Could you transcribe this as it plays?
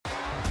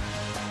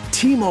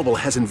T-Mobile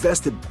has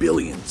invested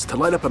billions to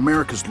light up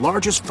America's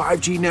largest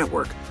 5G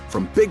network,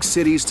 from big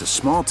cities to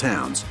small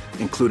towns,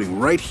 including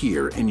right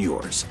here in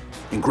yours.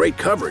 And great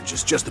coverage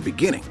is just the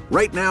beginning.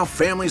 Right now,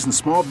 families and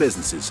small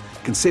businesses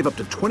can save up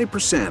to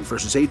 20%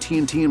 versus AT&T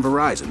and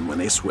Verizon when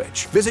they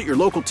switch. Visit your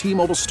local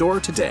T-Mobile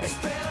store today.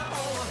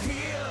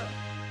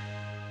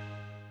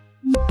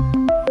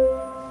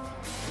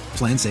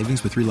 Plan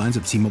savings with 3 lines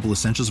of T-Mobile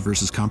Essentials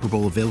versus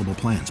comparable available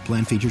plans.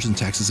 Plan features and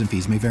taxes and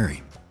fees may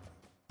vary.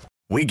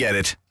 We get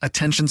it.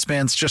 Attention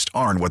spans just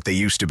aren't what they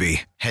used to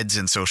be. Heads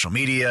in social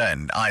media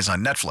and eyes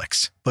on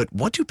Netflix. But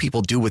what do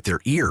people do with their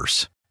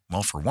ears?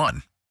 Well, for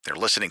one, they're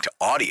listening to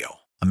audio.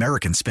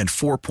 Americans spend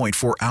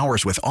 4.4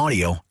 hours with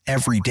audio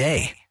every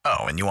day. Oh,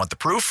 and you want the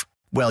proof?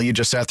 Well, you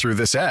just sat through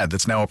this ad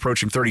that's now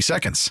approaching 30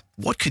 seconds.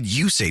 What could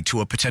you say to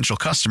a potential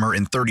customer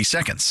in 30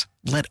 seconds?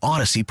 Let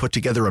Odyssey put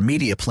together a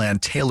media plan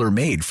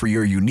tailor-made for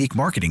your unique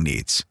marketing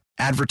needs.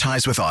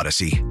 Advertise with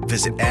Odyssey.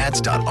 Visit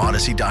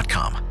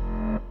ads.odyssey.com.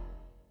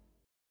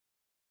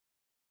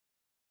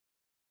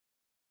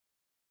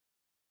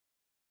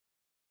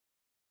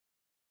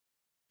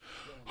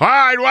 All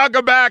right,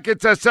 welcome back.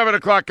 It's a 7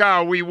 o'clock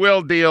hour. We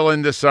will deal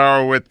in this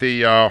hour with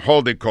the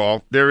holding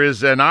call. There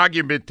is an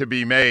argument to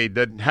be made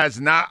that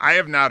I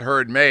have not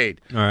heard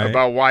made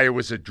about why it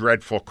was a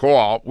dreadful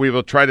call. We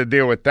will try to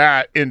deal with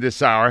that in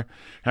this hour.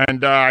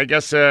 And I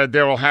guess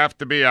there will have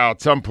to be at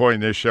some point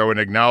in this show an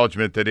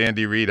acknowledgement that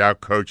Andy Reid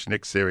outcoached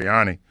Nick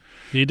Sirianni.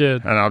 He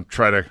did. And I'll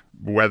try to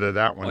weather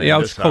that one. Well, he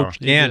outcoached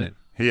Gannon.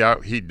 He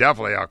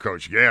definitely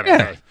outcoached Gannon.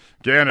 Yeah.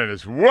 Gannon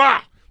is,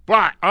 wow.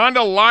 But on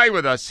the line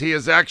with us, he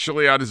is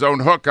actually on his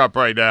own hookup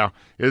right now,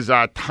 is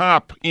our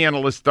top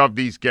analyst of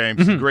these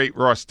games, the great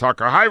Ross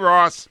Tucker. Hi,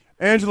 Ross.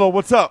 Angelo,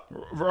 what's up?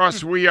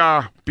 Ross, we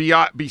are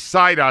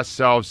beside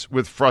ourselves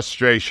with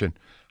frustration.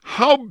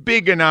 How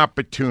big an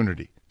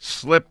opportunity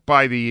slipped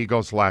by the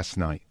Eagles last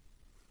night?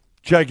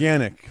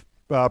 Gigantic.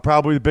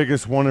 Probably the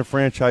biggest one in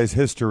franchise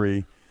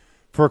history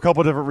for a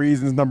couple different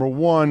reasons. Number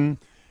one,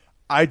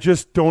 I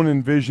just don't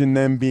envision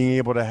them being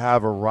able to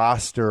have a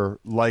roster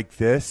like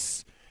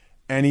this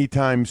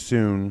anytime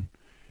soon.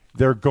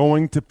 They're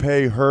going to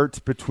pay Hurts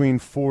between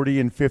 $40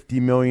 and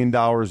 $50 million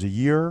a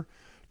year,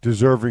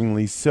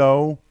 deservingly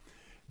so.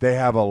 They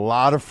have a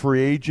lot of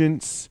free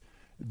agents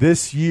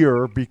this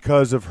year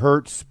because of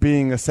Hurts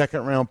being a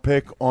second-round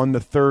pick on the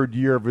third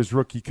year of his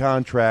rookie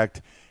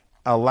contract,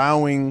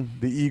 allowing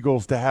the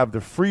Eagles to have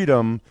the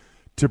freedom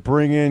to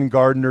bring in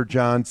Gardner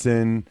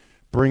Johnson,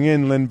 bring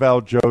in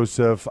Linval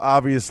Joseph,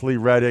 obviously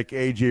Reddick,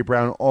 A.J.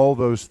 Brown, all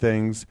those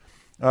things.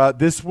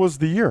 This was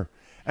the year.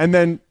 And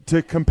then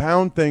to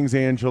compound things,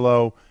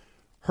 Angelo,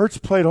 Hurts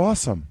played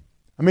awesome.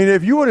 I mean,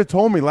 if you would have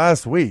told me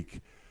last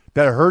week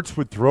that Hurts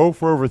would throw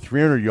for over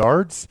 300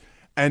 yards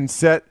and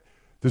set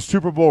the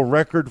Super Bowl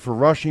record for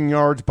rushing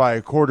yards by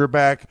a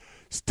quarterback,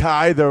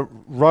 tie the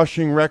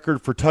rushing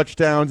record for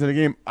touchdowns in a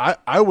game,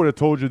 I would have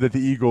told you that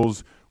the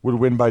Eagles would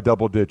win by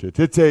double digits.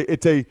 It's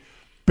a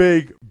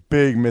big,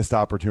 big missed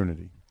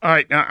opportunity. All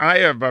right. Now, I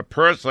have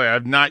personally, I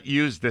have not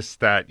used this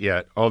stat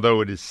yet, although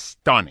it is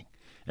stunning.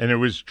 And it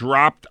was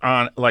dropped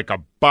on like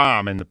a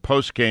bomb in the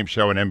post-game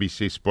show on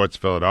NBC Sports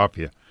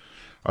Philadelphia.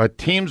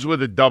 Teams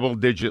with a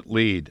double-digit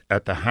lead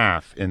at the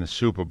half in the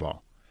Super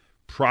Bowl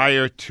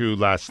prior to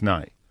last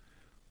night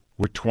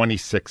were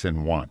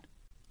 26-1.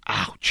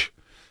 Ouch.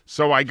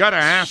 So I got to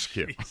ask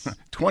you,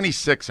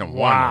 26-1.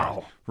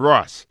 Wow.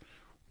 Ross,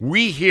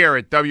 we here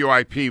at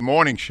WIP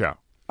Morning Show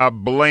are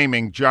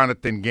blaming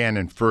Jonathan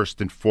Gannon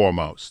first and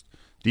foremost.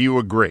 Do you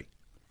agree?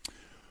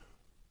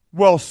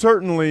 Well,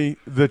 certainly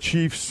the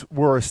Chiefs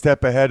were a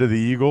step ahead of the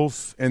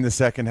Eagles in the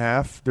second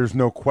half. There's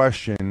no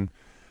question.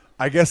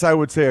 I guess I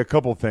would say a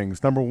couple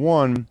things. Number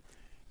one,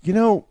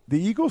 the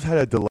Eagles had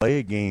to delay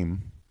a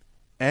game,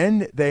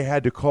 and they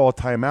had to call a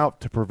timeout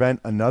to prevent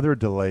another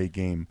delay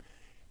game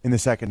in the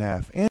second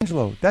half.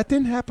 Angelo, that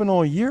didn't happen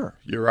all year.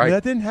 You're right.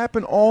 That didn't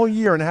happen all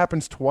year, and it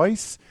happens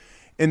twice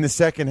in the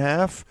second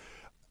half.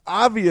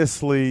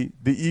 Obviously,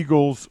 the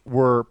Eagles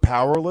were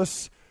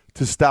powerless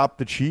to stop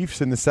the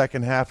Chiefs in the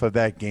second half of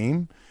that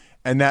game,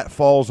 and that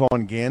falls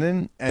on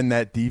Gannon and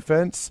that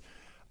defense.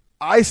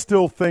 I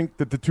still think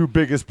that the two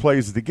biggest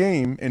plays of the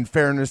game, in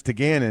fairness to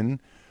Gannon,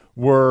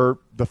 were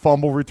the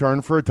fumble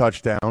return for a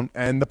touchdown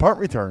and the punt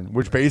return,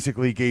 which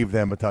basically gave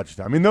them a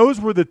touchdown. I mean, those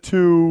were the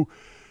two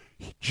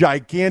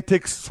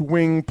gigantic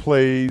swing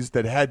plays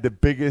that had the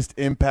biggest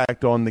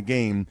impact on the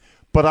game.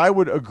 But I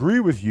would agree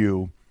with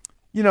you,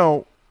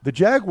 the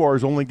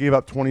Jaguars only gave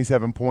up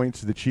 27 points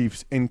to the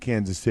Chiefs in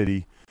Kansas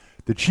City.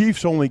 The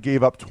Chiefs only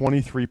gave up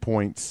 23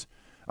 points.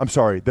 I'm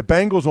sorry, the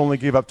Bengals only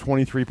gave up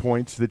 23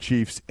 points to the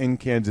Chiefs in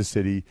Kansas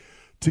City.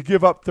 To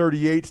give up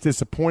 38 is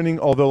disappointing,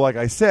 although, like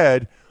I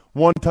said,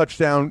 one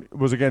touchdown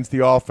was against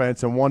the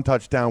offense and one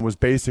touchdown was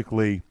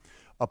basically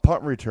a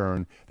punt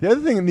return. The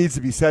other thing that needs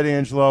to be said,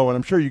 Angelo, and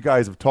I'm sure you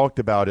guys have talked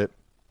about it,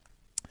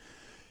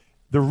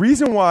 the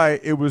reason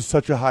why it was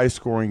such a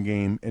high-scoring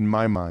game in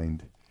my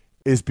mind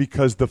is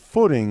because the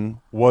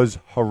footing was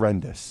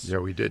horrendous. Yeah,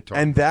 we did talk.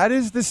 And that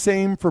is the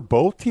same for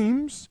both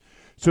teams.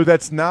 So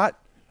that's not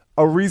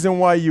a reason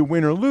why you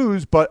win or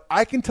lose, but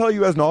I can tell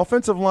you as an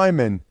offensive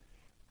lineman,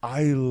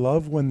 I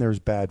love when there's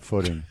bad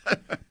footing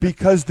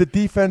because the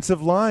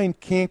defensive line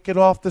can't get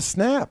off the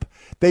snap.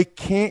 They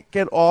can't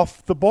get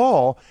off the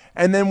ball.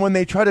 And then when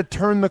they try to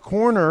turn the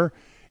corner,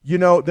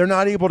 they're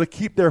not able to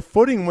keep their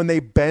footing when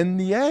they bend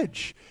the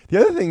edge. The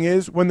other thing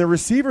is when the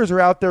receivers are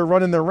out there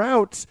running their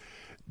routes,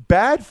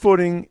 bad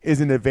footing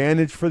is an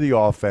advantage for the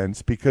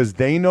offense because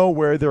they know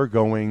where they're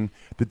going.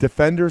 The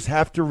defenders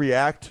have to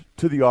react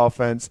to the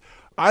offense.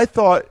 I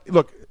thought,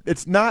 look,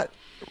 it's not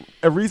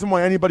a reason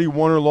why anybody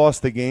won or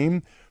lost the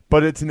game,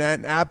 but it's an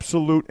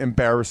absolute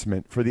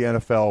embarrassment for the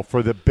NFL,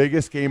 for the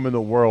biggest game in the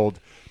world,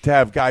 to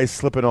have guys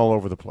slipping all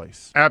over the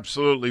place.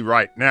 Absolutely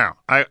right. Now,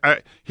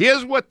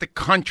 here's what the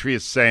country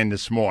is saying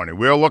this morning.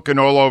 We're looking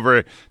all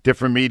over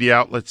different media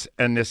outlets,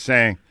 and they're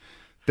saying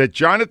that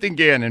Jonathan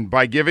Gannon,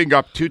 by giving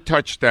up 2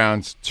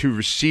 touchdowns to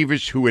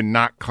receivers who were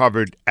not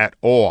covered at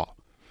all,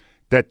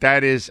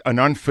 that is an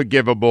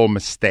unforgivable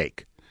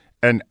mistake.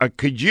 And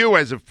could you,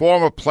 as a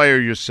former player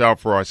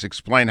yourself, Ross,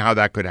 explain how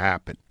that could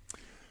happen?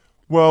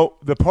 Well,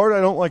 the part I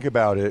don't like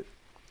about it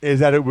is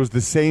that it was the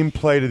same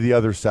play to the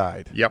other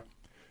side. Yep.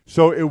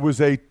 So it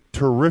was a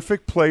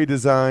terrific play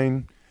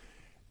design.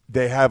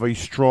 They have a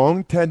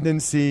strong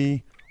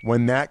tendency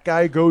when that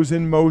guy goes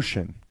in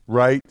motion,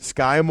 right?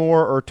 Sky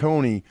Moore or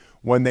Tony,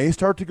 when they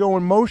start to go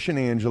in motion,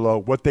 Angelo,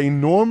 what they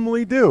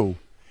normally do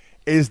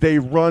is they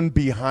run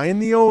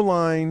behind the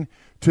O-line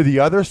to the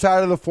other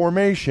side of the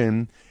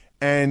formation,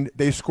 and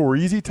they score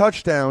easy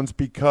touchdowns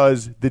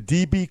because the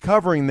DB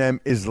covering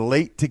them is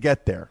late to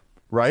get there.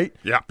 Right?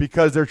 Yeah.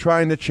 Because they're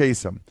trying to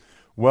chase him.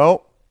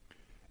 Well,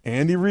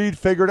 Andy Reid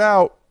figured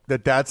out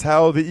that that's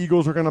how the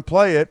Eagles are going to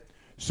play it.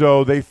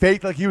 So they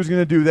faked like he was going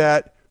to do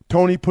that.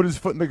 Tony put his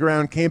foot in the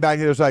ground, came back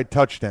to the other side,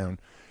 touchdown.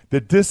 The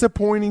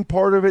disappointing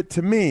part of it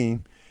to me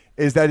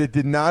is that it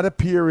did not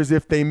appear as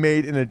if they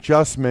made an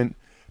adjustment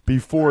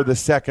before the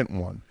second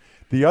one.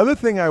 The other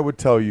thing I would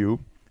tell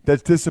you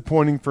that's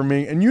disappointing for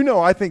me, and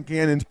I think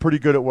Gannon's pretty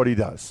good at what he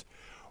does.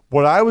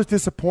 What I was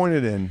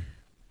disappointed in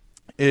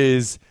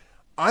is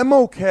I'm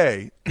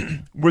okay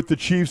with the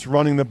Chiefs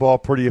running the ball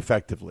pretty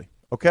effectively,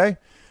 okay?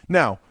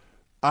 Now,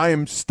 I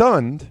am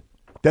stunned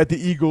that the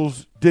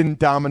Eagles didn't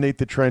dominate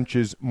the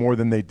trenches more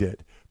than they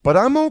did. But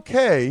I'm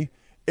okay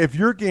if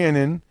you're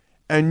Gannon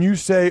and you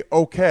say,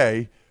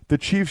 okay, the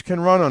Chiefs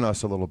can run on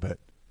us a little bit.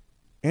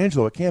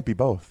 Angelo, it can't be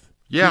both.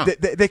 Yeah.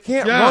 They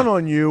can't run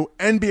on you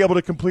and be able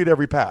to complete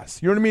every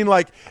pass. You know what I mean?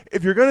 Like,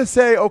 if you're going to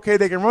say, okay,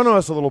 they can run on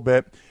us a little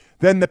bit,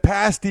 then the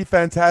pass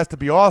defense has to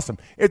be awesome.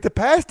 If the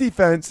pass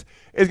defense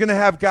is going to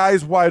have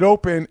guys wide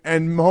open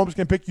and Mahomes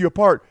can pick you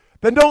apart,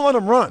 then don't let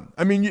them run.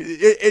 I mean,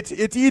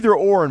 it's either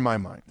or in my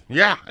mind.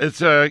 Yeah,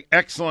 it's an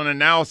excellent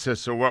analysis.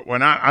 So what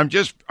went on?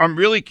 I'm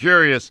really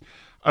curious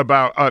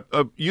about.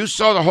 You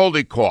saw the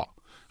holding call.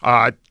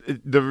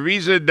 The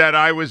reason that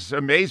I was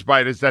amazed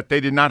by it is that they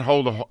did not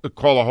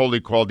call a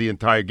holding call the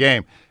entire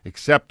game,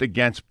 except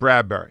against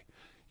Bradbury.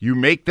 You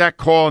make that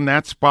call in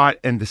that spot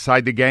and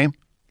decide the game?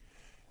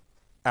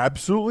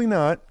 Absolutely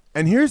not.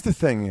 And here's the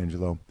thing,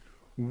 Angelo.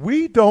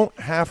 We don't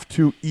have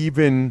to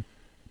even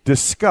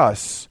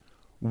discuss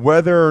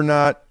whether or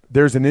not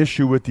there's an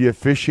issue with the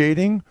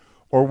officiating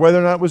or whether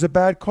or not it was a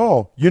bad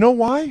call. You know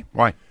why?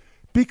 Why?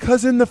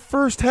 Because in the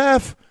first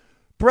half,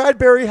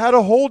 Bradbury had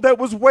a hold that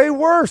was way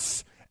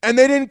worse, and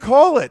they didn't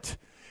call it.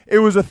 It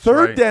was a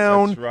third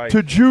down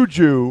to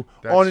Juju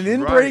on an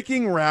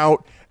in-breaking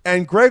route,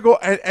 and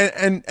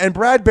and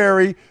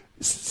Bradbury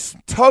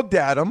tugged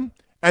at him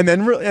and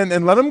then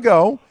let him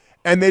go,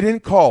 and they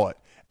didn't call it.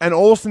 And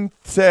Olsen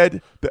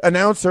said, the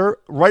announcer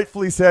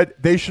rightfully said,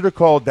 they should have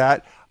called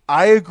that.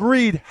 I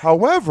agreed.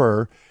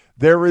 However,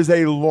 there is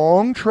a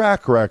long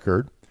track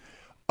record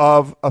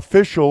of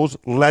officials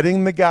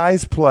letting the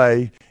guys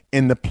play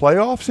in the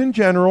playoffs in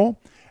general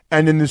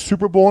and in the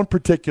Super Bowl in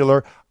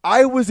particular.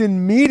 I was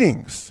in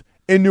meetings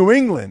in New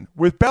England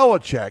with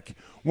Belichick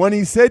when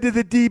he said to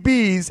the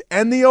DBs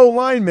and the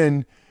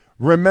O-linemen,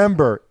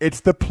 remember,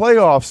 it's the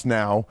playoffs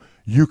now.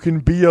 You can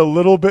be a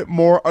little bit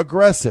more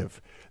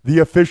aggressive. The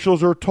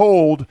officials are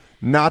told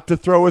not to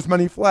throw as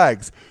many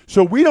flags.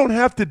 So we don't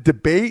have to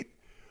debate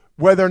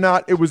whether or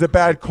not it was a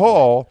bad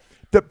call.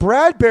 That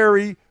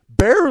Bradbury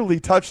barely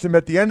touched him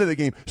at the end of the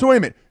game. So wait a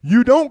minute.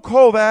 You don't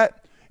call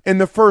that in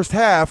the first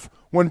half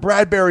when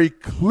Bradbury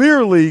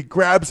clearly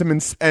grabs him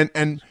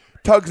and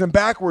tugs him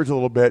backwards a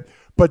little bit.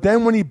 But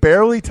then when he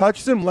barely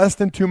touches him, less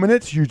than 2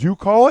 minutes, you do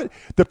call it.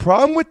 The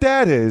problem with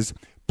that is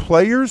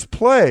players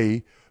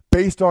play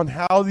based on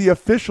how the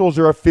officials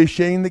are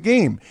officiating the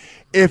game.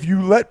 If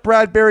you let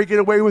Bradbury get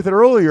away with it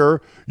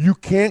earlier, you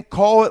can't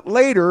call it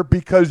later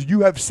because you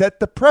have set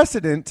the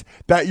precedent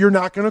that you're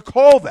not going to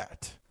call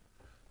that.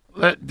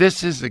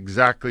 This is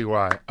exactly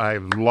why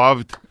I've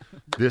loved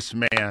this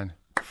man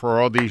for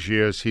all these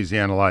years he's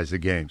analyzed the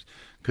games.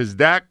 Because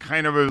that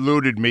kind of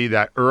eluded me,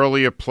 that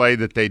earlier play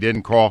that they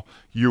didn't call.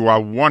 You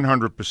are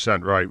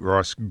 100% right,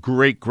 Ross.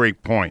 Great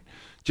point.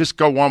 Just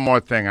go one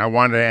more thing. I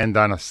wanted to end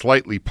on a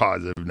slightly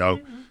positive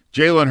note.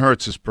 Jalen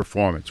Hurts'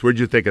 performance. What did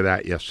you think of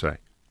that yesterday?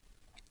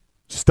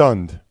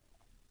 Stunned.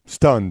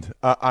 stunned.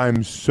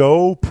 I'm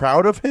so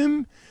proud of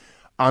him.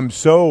 I'm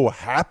so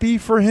happy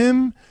for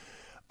him.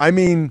 I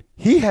mean,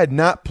 he had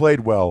not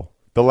played well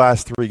the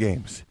last 3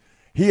 games.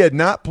 He had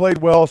not played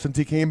well since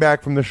he came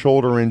back from the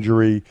shoulder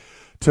injury.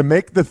 To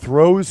make the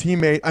throws he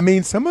made, I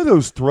mean, some of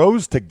those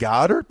throws to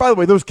Goddard, by the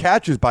way, those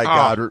catches by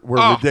Goddard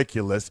were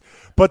ridiculous.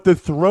 But the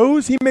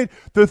throws he made,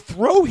 the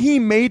throw he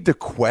made to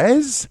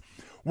Quez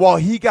while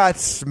he got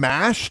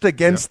smashed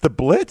against the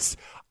blitz,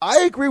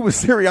 I agree with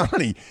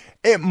Sirianni.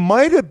 It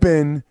might have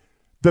been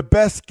the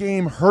best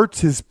game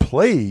Hurts has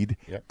played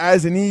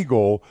as an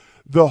Eagle.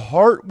 The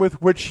heart with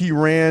which he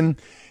ran,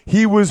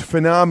 he was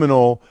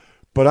phenomenal.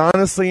 But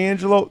honestly,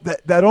 Angelo,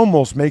 that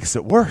almost makes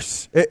it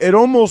worse. It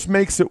almost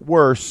makes it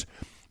worse.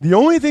 The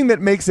only thing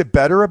that makes it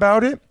better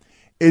about it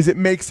is it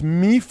makes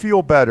me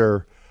feel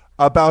better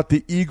about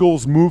the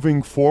Eagles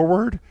moving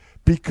forward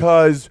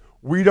because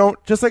we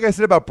don't, just like I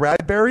said about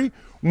Bradbury,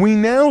 we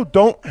now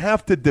don't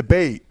have to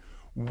debate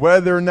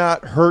whether or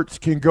not Hurts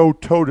can go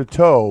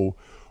toe-to-toe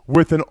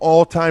with an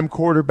all-time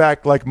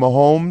quarterback like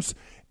Mahomes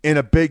in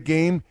a big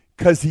game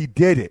because he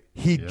did it.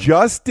 He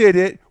just did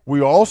it.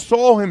 We all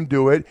saw him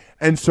do it,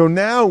 and so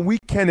now we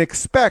can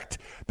expect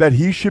that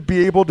he should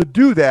be able to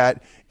do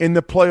that in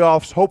the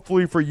playoffs,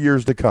 hopefully for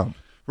years to come.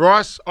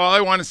 Ross, all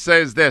I want to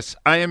say is this.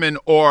 I am in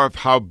awe of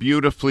how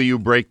beautifully you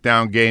break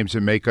down games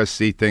and make us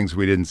see things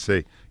we didn't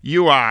see.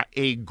 You are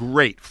a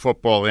great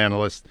football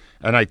analyst,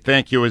 and I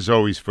thank you as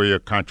always for your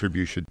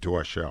contribution to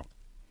our show.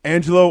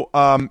 Angelo,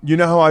 you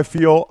know how I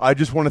feel. I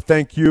just want to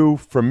thank you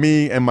from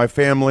me and my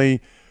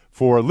family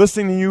for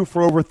listening to you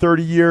for over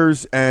 30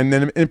 years, and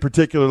then in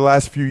particular the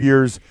last few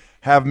years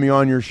having me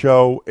on your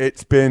show.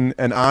 It's been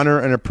an honor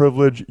and a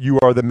privilege. You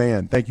are the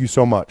man. Thank you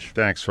so much.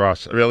 Thanks,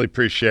 Ross. I really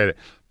appreciate it.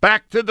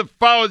 Back to the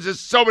phones. There's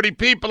so many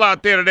people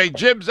out there today.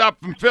 Jim's up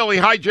from Philly.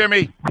 Hi,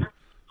 Jimmy.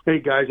 Hey,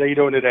 guys. How you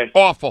doing today?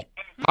 Awful.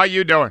 How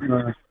you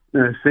doing?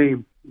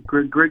 Same.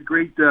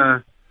 Great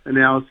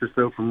analysis,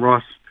 though, from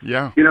Ross.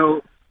 Yeah. You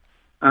know,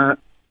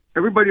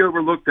 everybody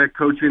overlooked that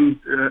coaching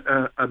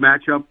a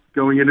matchup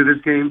going into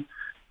this game,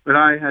 but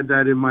I had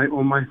that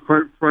on my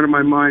front of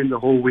my mind the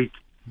whole week.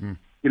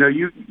 You know,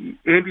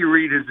 Andy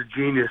Reid is a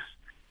genius.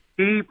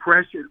 He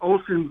pressured.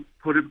 Olsen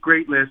put it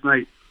great last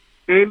night.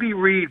 Andy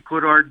Reid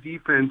put our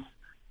defense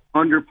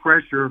under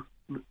pressure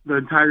the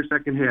entire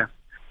second half.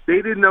 They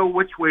didn't know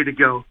which way to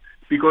go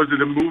because of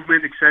the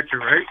movement, etc.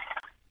 Right?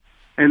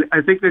 And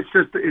I think it's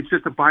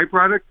just a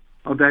byproduct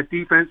of that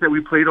defense that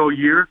we played all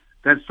year.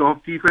 That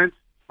soft defense.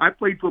 I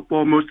played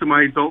football most of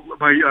my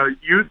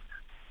youth.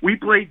 We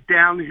played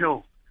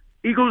downhill.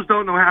 Eagles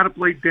don't know how to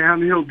play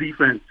downhill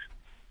defense.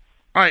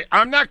 All right,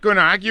 I'm not going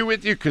to argue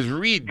with you because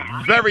Reid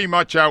very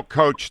much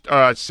outcoached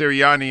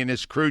Sirianni and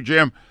his crew,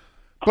 Jim.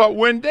 But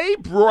when they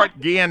brought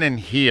Gannon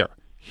here,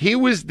 he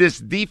was this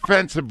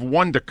defensive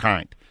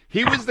wonderkind.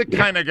 He was the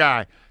kind of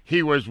guy.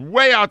 He was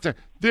way out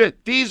there.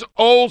 These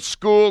old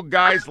school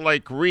guys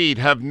like Reid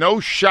have no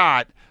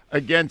shot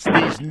against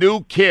these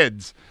new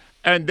kids.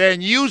 And then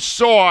you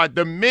saw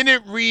the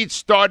minute Reid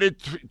started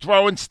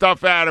throwing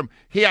stuff at him,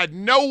 he had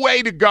no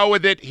way to go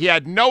with it. He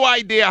had no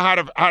idea how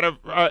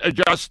to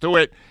adjust to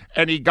it,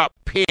 and he got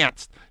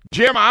pantsed.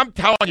 Jim, I'm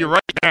telling you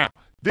right now,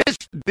 this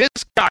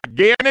guy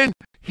Gannon,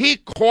 he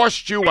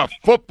cost you a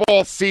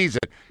football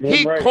season.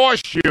 He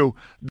cost you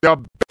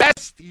the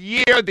best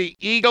year the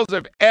Eagles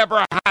have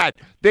ever had.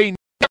 They never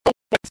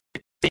won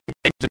 16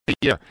 games in a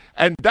year.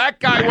 And that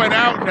guy went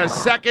out in the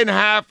second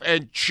half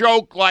and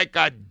choked like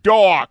a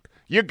dog.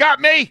 You got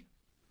me?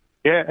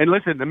 Yeah, and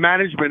listen, the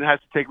management has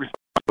to take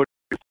responsibility.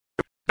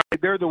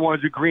 They're the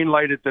ones who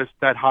green-lighted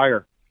that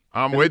hire.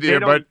 I'm with you,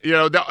 but,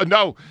 you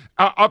know,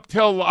 up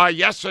till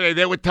yesterday,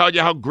 they would tell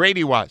you how great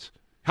he was.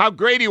 How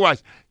great he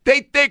was.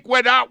 They think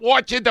we're not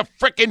watching the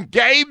frickin'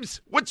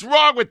 games? What's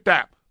wrong with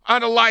them?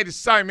 On the line is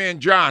Simon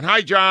John.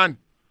 Hi, John.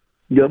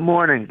 Good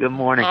morning. Good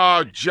morning.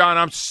 Oh, John,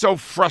 I'm so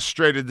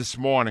frustrated this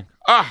morning.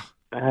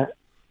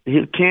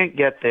 You can't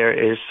get there.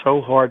 It is so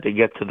hard to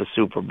get to the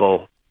Super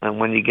Bowl. And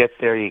when you get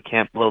there, you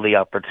can't blow the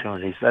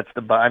opportunities.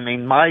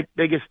 My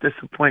biggest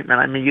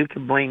disappointment, you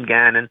can blame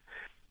Gannon.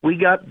 We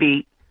got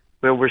beat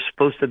where we're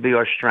supposed to be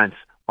our strengths,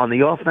 on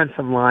the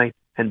offensive line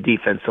and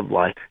defensive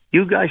line.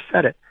 You guys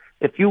said it.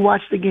 If you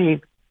watch the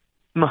game,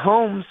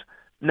 Mahomes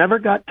never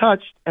got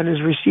touched and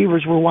his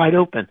receivers were wide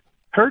open.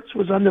 Hurts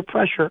was under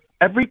pressure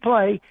every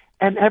play,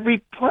 and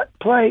every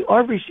play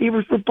our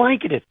receivers were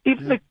blanketed.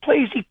 Even the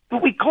plays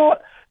we caught,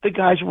 the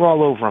guys were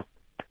all over him.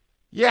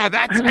 Yeah,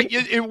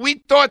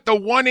 we thought the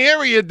one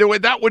area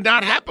that would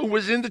not happen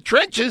was in the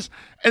trenches,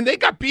 and they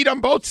got beat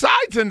on both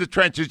sides in the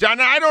trenches, John.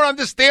 I don't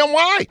understand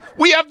why.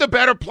 We have the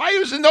better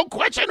players, and no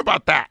question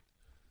about that.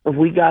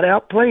 We got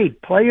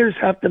outplayed. Players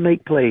have to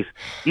make plays.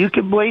 You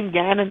can blame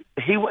Gannon.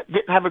 He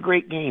didn't have a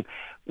great game.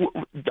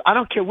 I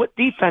don't care what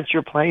defense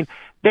you're playing.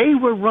 They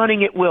were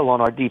running at will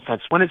on our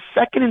defense. When it's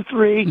 2nd and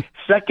 3,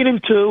 2nd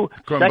and 2,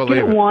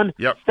 2nd and 1,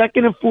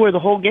 2nd and 4 the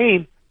whole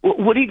game,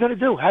 what are you going to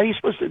do? How are you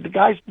supposed to? The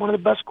guy's one of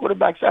the best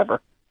quarterbacks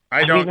ever.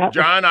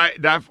 John,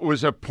 that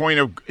was a point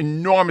of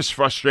enormous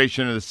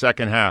frustration in the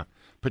second half.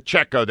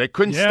 Pacheco. They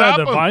couldn't stop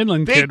him. The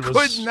Vineland they kid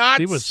could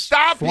not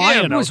stop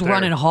flying him. He was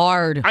running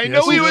hard. I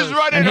know he was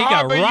running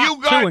hard, but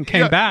you got and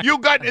came back. You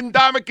got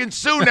Ndamukong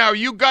Suh now.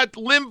 You got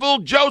Linville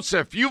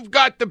Joseph. You've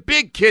got the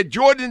big kid,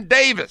 Jordan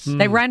Davis.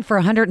 They ran for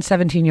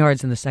 117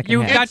 yards in the second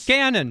half. You got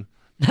Gannon.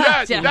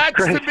 Yeah,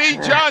 that's to me,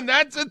 John.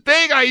 That's the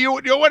thing. You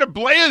want to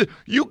blame it.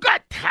 You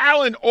got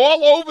talent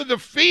all over the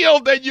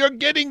field, and you're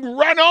getting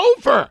run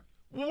over.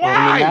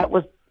 Why? I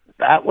mean,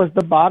 that was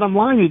the bottom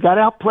line. You got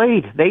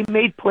outplayed. They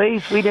made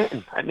plays. We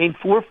didn't. I mean,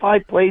 4 or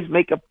 5 plays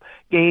make a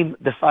game,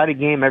 decide a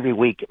game every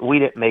week. We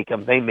didn't make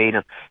them. They made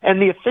them.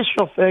 And the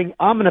official thing,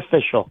 I'm an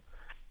official.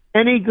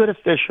 Any good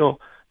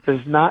official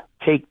does not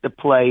take the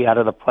play out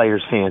of the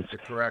player's hands.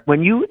 Correct.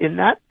 When you in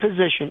that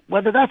position,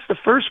 whether that's the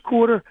first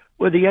quarter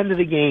or the end of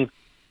the game,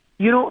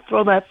 you don't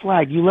throw that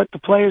flag. You let the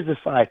players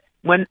decide.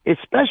 When,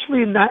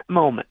 especially in that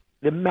moment,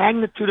 the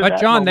magnitude of that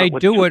But, John, they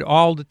moment do it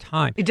all the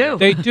time. They do.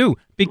 They do.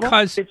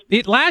 Because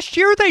last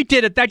year they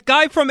did it. That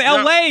guy from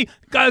L.A.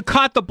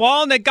 caught the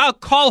ball, and they got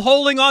call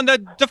holding on the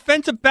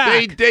defensive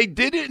back. They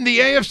did it in the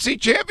AFC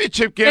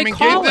Championship game They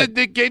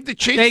gave the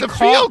Chiefs the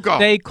field goal.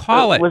 They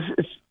call it.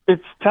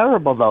 It's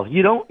terrible, though.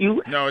 No,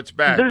 it's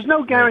bad. There's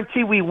no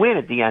guarantee we win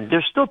at the end.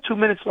 There's still 2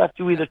 minutes left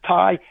to either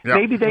tie. Yep.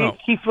 Maybe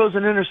he throws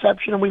an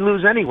interception and we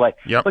lose anyway.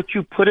 Yep. But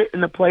you put it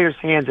in the player's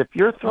hands. If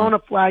you're throwing a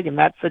flag in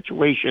that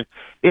situation,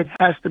 it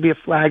has to be a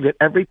flag that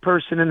every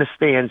person in the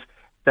stands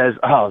says,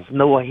 "Oh,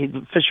 no way." The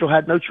official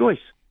had no choice.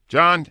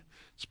 John,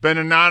 it's been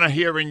an honor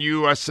hearing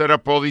you set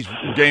up all these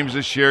games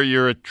this year.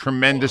 You're a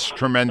tremendous,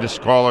 tremendous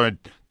caller, and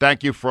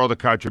thank you for all the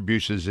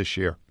contributions this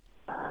year.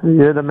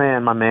 You're the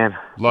man, my man.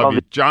 Love you.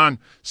 John,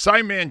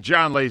 Sideman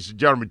John, ladies and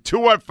gentlemen,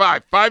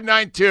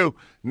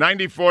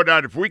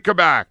 215-592-9400. If we come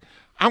back,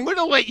 I'm going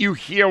to let you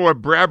hear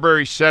what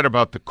Bradbury said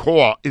about the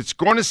call. It's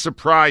going to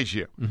surprise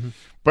you,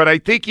 but I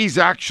think he's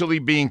actually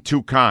being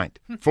too kind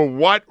for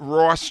what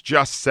Ross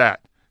just said.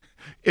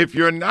 If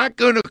you're not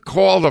going to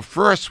call the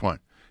first one,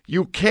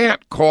 you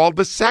can't call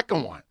the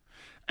second one.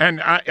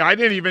 And I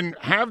didn't even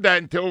have that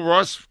until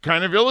Ross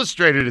kind of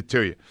illustrated it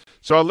to you.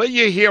 So I'll let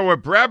you hear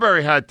what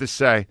Bradbury had to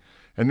say.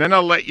 And then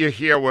I'll let you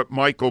hear what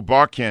Michael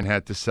Barkan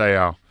had to say,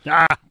 Al,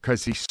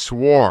 because he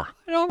swore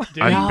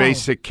on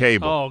basic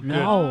cable. Oh,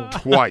 no.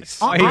 Twice.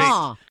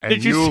 And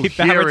Did you see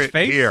hear Barrett's it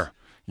face? here.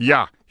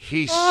 Yeah,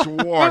 he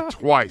swore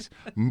twice.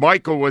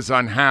 Michael was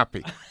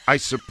unhappy. I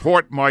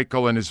support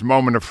Michael in his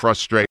moment of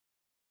frustration.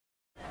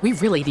 We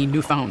really need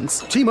new phones.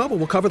 T-Mobile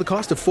will cover the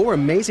cost of 4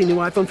 amazing new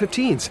iPhone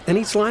 15s, and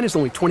each line is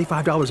only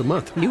 $25 a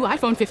month. New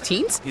iPhone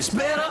 15s? It's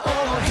better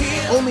over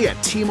here. Only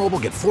at T-Mobile,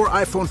 get 4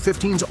 iPhone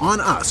 15s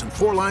on us and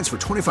 4 lines for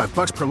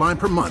 $25 per line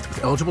per month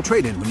with eligible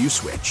trade-in when you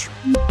switch.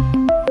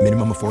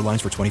 Minimum of 4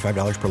 lines for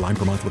 $25 per line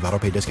per month with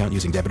autopay discount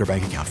using debit or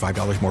bank account.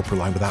 $5 more per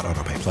line without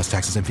autopay, plus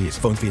taxes and fees.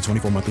 Phone fee at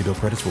 24 monthly bill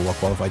credits for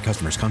well-qualified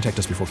customers. Contact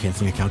us before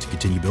canceling account to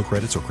continue bill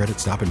credits or credit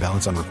stop and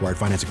balance on required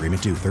finance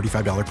agreement due.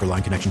 $35 per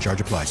line connection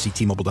charge applies. See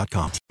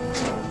T-Mobile.com.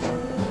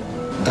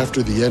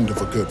 After the end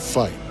of a good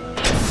fight,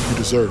 you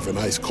deserve an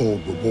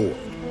ice-cold reward.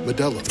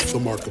 Modelo is the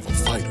mark of a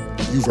fighter.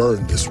 You've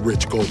earned this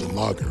rich golden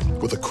lager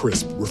with a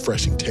crisp,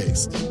 refreshing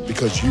taste.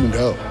 Because you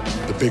know,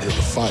 the bigger the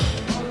fight,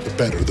 the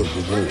better the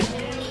reward.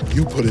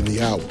 You put in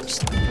the hours,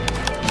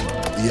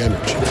 the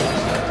energy,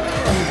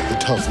 the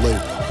tough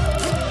labor.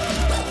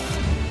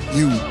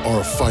 You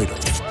are a fighter,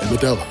 and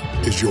Modelo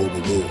is your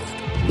reward.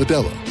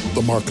 Modelo,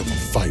 the mark of a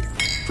fighter.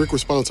 Drink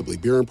responsibly.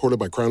 Beer imported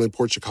by Crown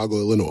Imports, Chicago,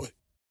 Illinois.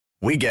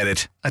 We get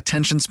it.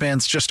 Attention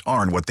spans just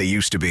aren't what they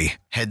used to be.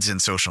 Heads in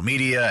social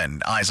media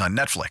and eyes on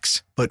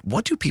Netflix. But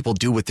what do people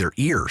do with their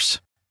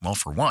ears? Well,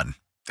 for one,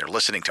 they're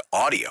listening to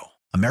audio.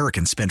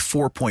 Americans spend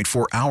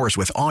 4.4 hours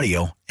with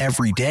audio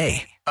every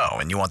day. Oh,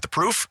 and you want the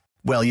proof?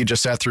 Well, you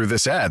just sat through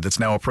this ad that's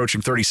now approaching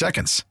 30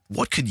 seconds.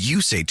 What could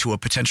you say to a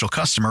potential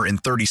customer in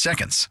 30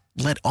 seconds?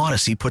 Let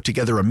Odyssey put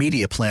together a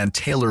media plan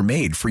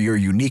tailor-made for your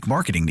unique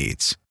marketing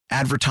needs.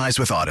 Advertise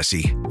with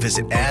Odyssey.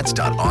 Visit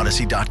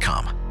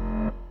ads.odyssey.com.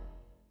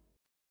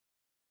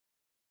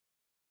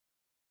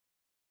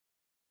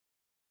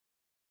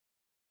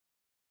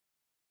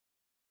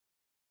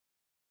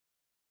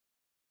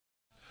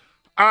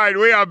 All right,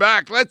 we are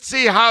back. Let's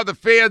see how the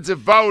fans are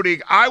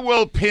voting. I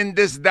will pin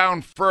this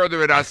down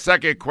further in our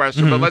second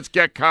question, but let's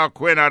get Kyle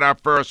Quinn on our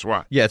first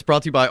one. Yeah, it's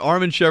brought to you by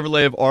Armin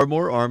Chevrolet of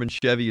Ardmore. Armin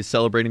Chevy is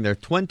celebrating their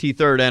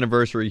 23rd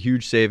anniversary.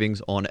 Huge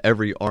savings on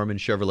every Armin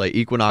Chevrolet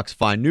Equinox.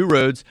 Find new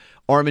roads,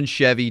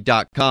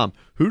 arminchevy.com.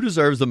 Who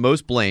deserves the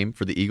most blame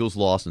for the Eagles'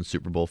 loss in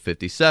Super Bowl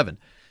 57?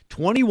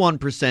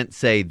 21%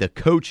 say the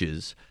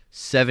coaches.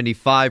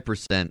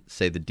 75%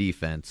 say the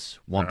defense,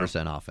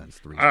 1%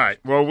 offense. 3%. All right.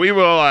 Well, we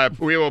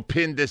will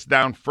pin this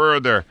down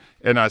further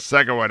in our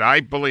second one. I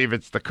believe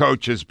it's the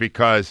coaches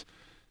because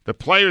the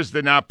players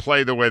did not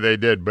play the way they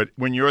did. But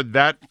when you're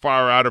that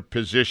far out of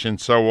position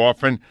so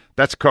often,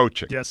 that's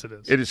coaching. Yes, it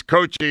is. It is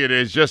coaching. It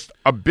is just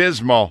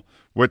abysmal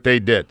what they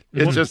did.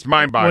 It's just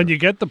mind-boggling. When you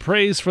get the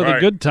praise for the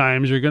good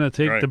times, you're going to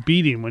take the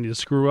beating when you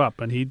screw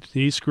up, and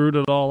he screwed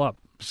it all up.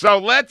 So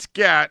let's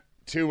get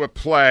to a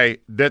play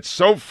that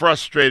so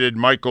frustrated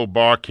Michael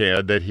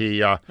Barker that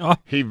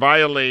he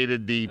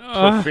violated the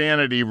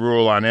profanity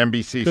rule on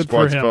NBC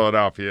Sports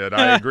Philadelphia, and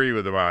I agree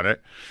with him on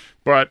it.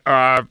 But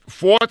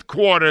fourth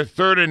quarter,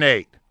 3rd and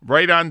 8,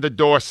 right on the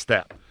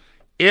doorstep.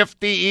 If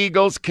the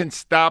Eagles can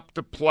stop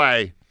the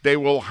play, they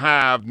will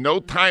have no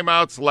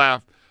timeouts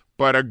left,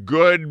 but a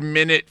good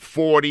minute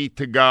 40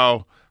 to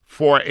go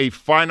for a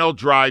final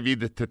drive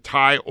either to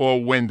tie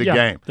or win the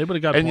game. They would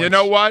have got And points. you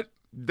know what?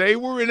 They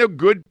were in a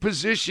good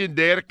position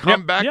there to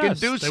come back and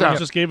do something. They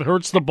just gave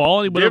Hurts the ball,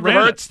 and he would have Give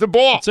ran Hurts it. the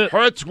ball. That's it.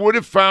 Hurts would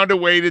have found a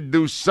way to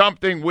do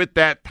something with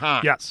that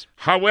time. Yes.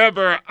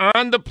 However,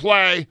 on the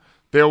play,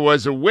 there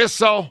was a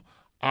whistle.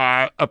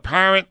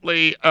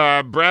 Apparently,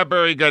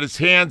 Bradbury got his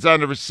hands on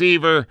the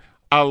receiver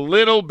a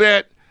little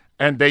bit,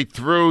 and they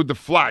threw the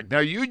flag. Now,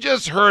 you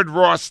just heard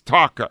Ross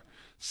Tucker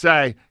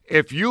say,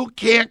 if you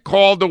can't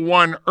call the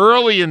one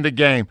early in the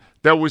game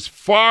that was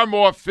far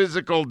more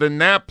physical than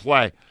that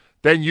play,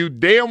 then you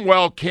damn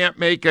well can't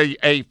make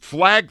a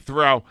flag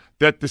throw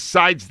that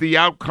decides the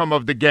outcome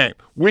of the game,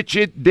 which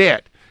it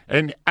did.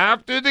 And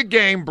after the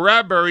game,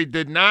 Bradbury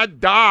did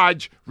not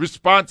dodge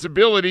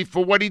responsibility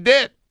for what he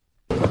did.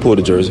 I pulled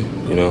the jersey,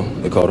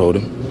 they called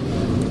holding.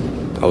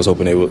 I was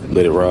hoping they would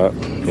let it ride,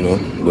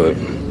 but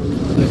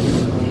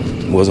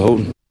it wasn't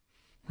holding.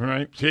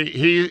 Right.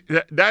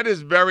 That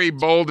is very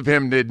bold of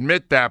him to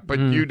admit that, but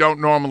you don't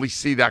normally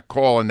see that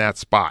call in that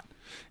spot.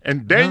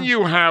 And then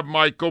you have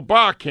Michael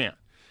Barkan.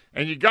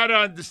 And you got to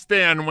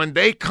understand, when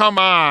they come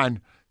on,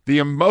 the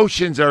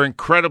emotions are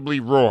incredibly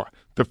raw.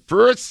 The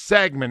first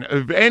segment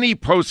of any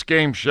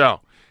post-game show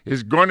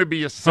is going to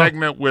be a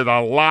segment with a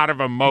lot of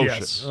emotion.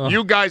 Yes.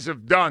 You guys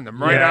have done them,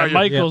 right? Yeah,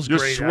 Michael's You're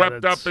great swept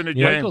at it. up in the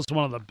game. Michael's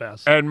one of the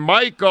best. And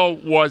Michael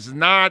was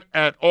not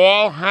at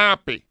all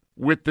happy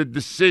with the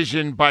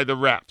decision by the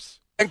refs.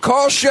 And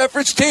Carl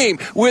Shepard's team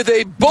with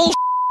a bullshit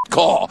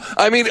call.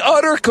 I mean,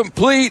 utter,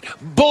 complete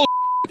bullshit.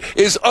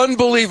 Is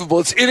unbelievable.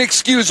 It's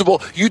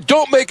inexcusable. You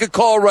don't make a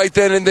call right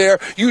then and there.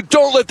 You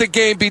don't let the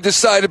game be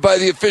decided by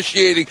the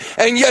officiating.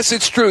 And yes,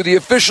 it's true. The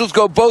officials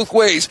go both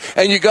ways,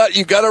 and you got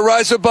to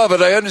rise above it.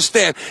 I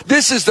understand.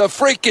 This is the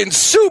freaking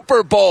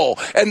Super Bowl,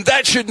 and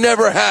that should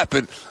never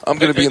happen. I'm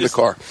going to be in the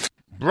car.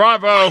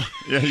 Bravo.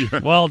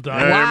 Well done.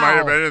 You might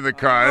have been in the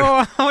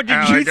car. Oh,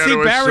 did you see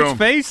Barrett's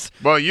face?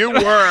 Well, you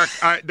were.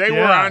 They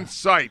were on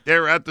site. They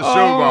were at the Super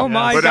Bowl. Oh,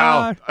 my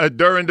God. Al,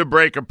 during the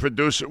break, a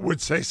producer would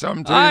say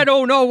something to you. I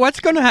don't know what's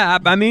going to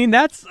happen. I mean,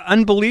 that's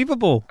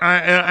unbelievable.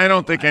 I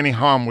don't think any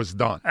harm was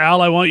done.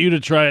 Al, I want you to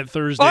try it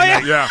Thursday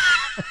night. Yeah.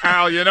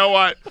 Al, you know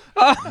what?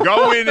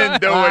 Go in and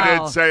do it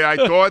and say, I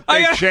thought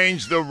they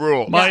changed the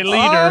rule. My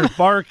leader,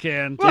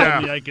 Barkan,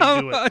 told me I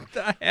could do it. What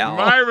the hell?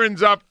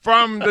 Myron's up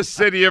from the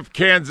city of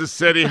Kansas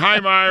City. Hi,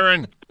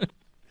 Myron.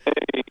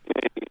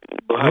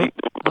 All right,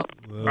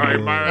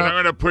 Myron, I'm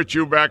going to put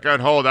you back on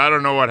hold. I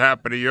don't know what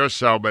happened to your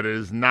cell, but it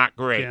is not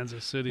great.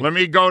 Kansas City. Let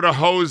me go to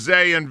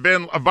Jose in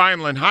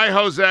Vineland. Hi,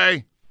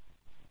 Jose.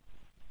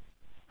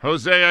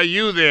 Jose, are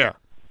you there?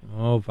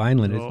 Oh,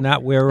 Vineland. It's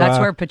not where That's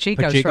where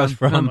Pacheco's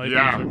from.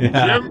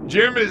 Yeah.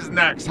 Jim is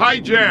next. Hi,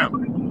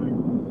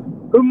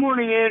 Jim. Good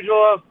morning,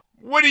 Angela.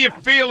 What are you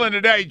feeling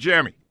today,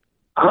 Jimmy?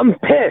 I'm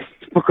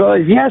pissed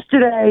because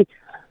yesterday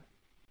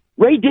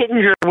Ray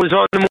Dittinger was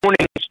on the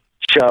morning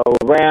show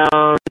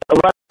around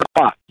 11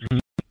 o'clock,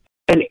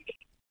 and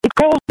he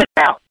called it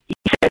out. He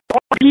said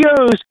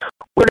RPOs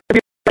were going to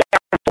be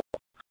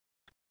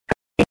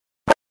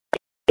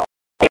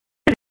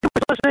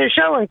listening to the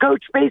show and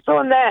coach based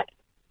on that.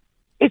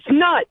 It's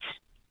nuts.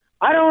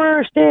 I don't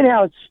understand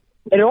how it's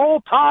at all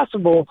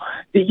possible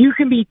that you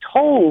can be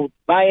told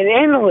by an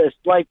analyst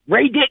like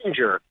Ray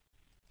Dittinger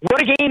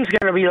what a game's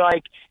going to be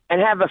like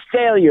and have a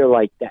failure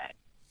like that.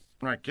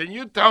 Right. Can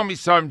you tell me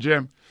something,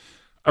 Jim?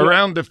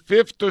 Around the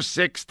fifth or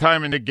sixth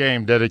time in the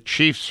game that a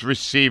Chiefs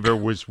receiver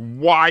was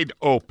wide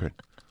open,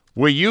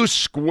 were you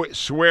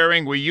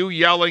swearing? Were you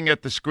yelling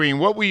at the screen?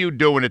 What were you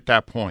doing at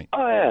that point?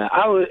 Oh, yeah.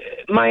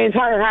 My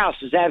entire house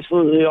was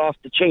absolutely off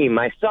the chain.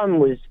 My son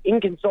was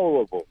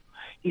inconsolable.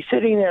 He's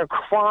sitting there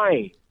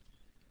crying.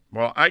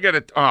 Well, I got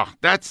to.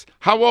 That's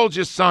how old's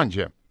your son,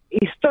 Jim?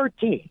 He's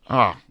 13.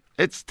 Oh,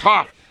 it's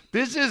tough.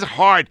 This is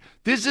hard.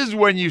 This is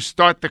when you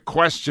start to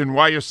question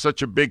why you're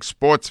such a big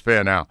sports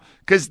fan now.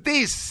 Because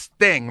these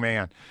sting,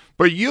 man.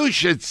 But you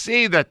should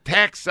see the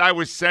text I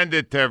was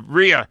sending to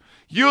Rhea.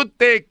 You'd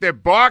think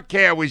that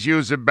Barker was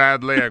using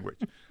bad language.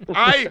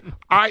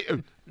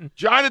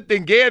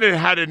 Jonathan Gannon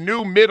had a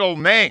new middle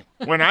name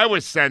when I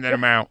was sending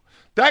him out.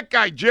 That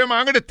guy, Jim,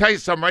 I'm going to tell you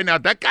something right now.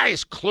 That guy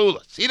is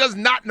clueless. He does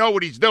not know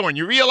what he's doing.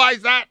 You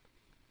realize that?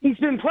 He's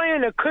been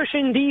playing a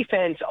cushion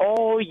defense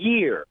all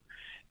year.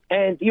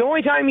 And the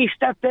only time he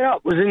stepped it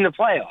up was in the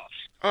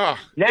playoffs.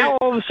 Now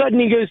all of a sudden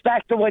he goes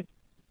back to what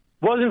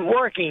wasn't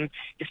working,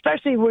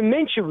 especially when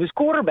Minshew was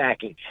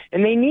quarterbacking,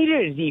 and they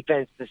needed a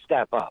defense to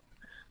step up.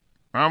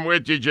 I'm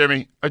with you,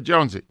 Jimmy.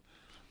 Jonesy,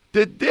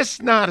 did this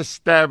not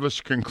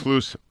establish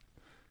conclusive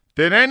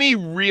that any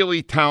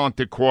really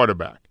talented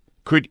quarterback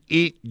could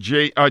eat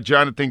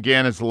Jonathan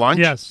Gannon's lunch.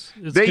 Yes,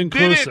 it's they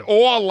conclusive. did it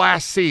all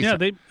last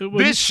season.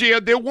 This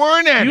year, there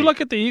weren't any. You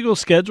look at the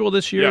Eagles' schedule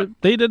this year,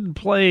 they didn't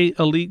play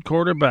elite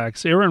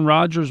quarterbacks. Aaron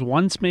Rodgers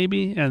once,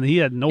 maybe, and he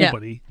had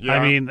nobody. Yeah.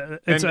 I mean,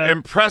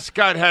 and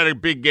Prescott had a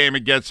big game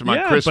against him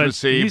on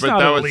Christmas Eve, he's but not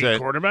that an was elite it.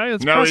 quarterback.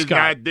 It's no, Prescott. he's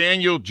not.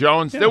 Daniel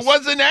Jones. Yes. There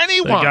wasn't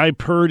anyone. The guy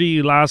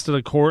Purdy lasted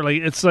a quarter.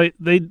 Like it's like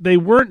they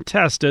weren't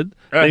tested.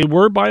 They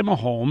were by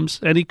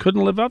Mahomes, and he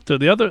couldn't live up to it.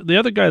 The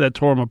other guy that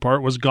tore him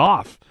apart was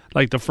Goff.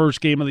 Like the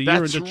first game of the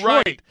year in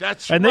Detroit. Right.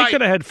 That's and right. they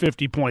could have had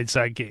 50 points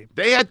that game.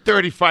 They had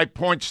 35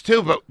 points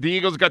too, but the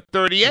Eagles got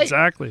 38.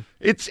 Exactly.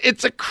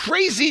 It's a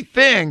crazy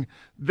thing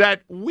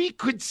that we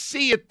could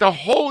see it the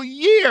whole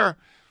year.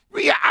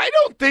 I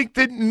don't think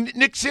that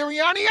Nick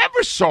Sirianni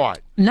ever saw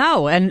it.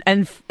 No, and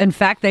in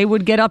fact, they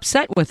would get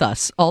upset with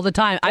us all the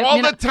time.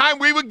 All the time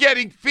we were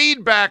getting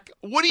feedback.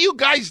 What are you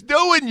guys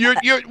doing?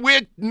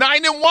 We're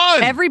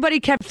 9-1. Everybody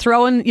kept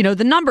throwing,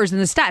 the numbers and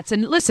the stats.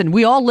 And listen,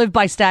 we all live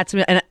by stats,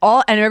 and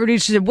everybody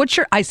said, "What's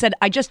your?" I said,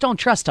 "I just don't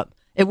trust them."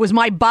 It was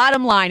my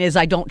bottom line is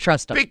I don't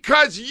trust them.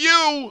 Because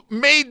you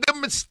made the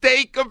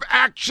mistake of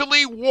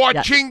actually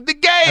watching the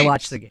game. I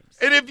watched the games.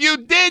 And if you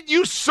did,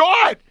 you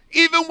saw it,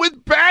 even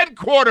with bad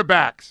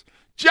quarterbacks.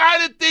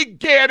 Jonathan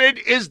Gannon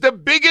is the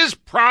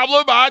biggest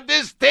problem on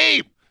this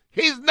team.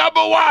 He's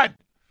number one.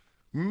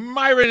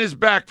 Myron is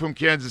back from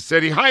Kansas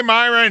City. Hi,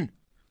 Myron.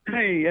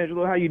 Hey,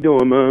 Angelo. How you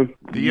doing, man?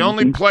 The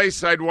only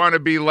place I'd want to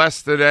be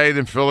less today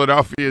than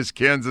Philadelphia is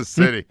Kansas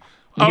City.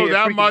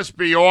 That must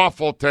be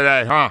awful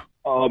today, huh?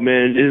 Oh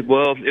man, it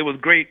was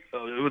great.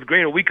 It was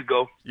great a week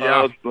ago.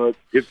 Yeah, but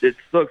it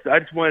sucks.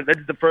 This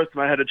is the first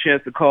time I had a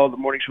chance to call the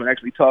morning show and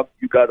actually talk to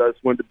you guys. I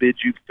just wanted to bid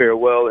you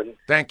farewell and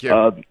thank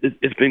you.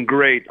 It's been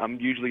great. I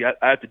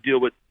have to deal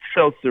with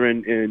Seltzer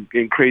and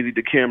Crazy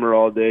DeCamera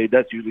all day.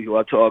 That's usually who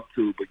I talk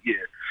to. But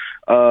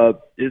yeah,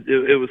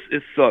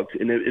 it sucked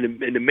and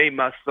it made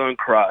my son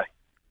cry.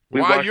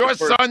 Wow, your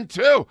son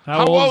too.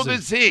 How old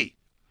is he?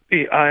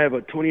 I have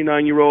a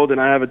 29-year-old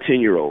and I have a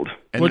 10-year-old.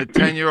 And the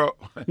 10-year-old,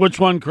 which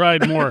one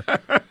cried more?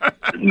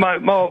 my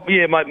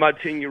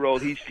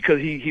 10-year-old. Because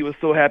he was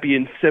so happy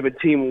in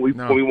 17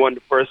 when we won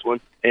the first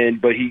one,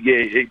 but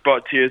he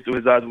brought tears to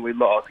his eyes when we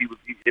lost.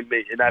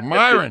 That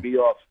Myron, pissed me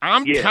off.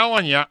 I'm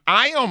telling you,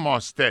 I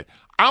almost did.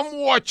 I'm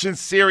watching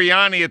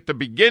Sirianni at the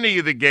beginning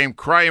of the game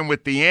crying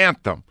with the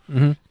anthem.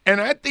 Mm-hmm. And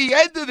at the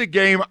end of the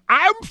game,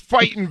 I'm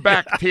fighting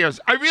back tears.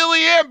 I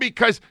really am,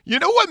 because you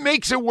know what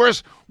makes it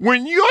worse?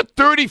 When you're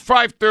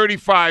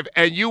 35-35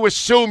 and you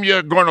assume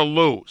you're going to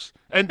lose,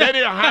 and then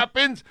it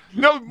happens.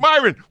 No,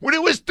 Myron, when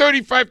it was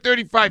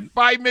 35-35,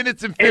 5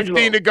 minutes and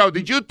 15 to go,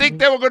 did you think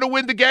they were going to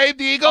win the game,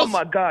 the Eagles? Oh,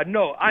 my God,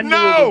 no. I knew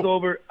it was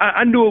over.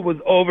 I knew it was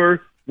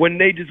over when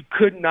they just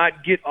could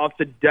not get off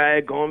the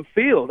daggone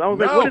field. I was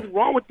like, what is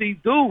wrong with these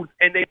dudes?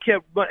 And they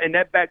kept running. And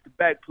that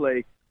back-to-back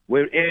play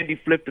where Andy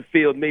flipped the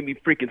field made me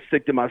freaking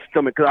sick to my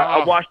stomach because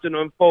I watched it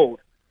unfold.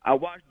 I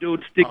watched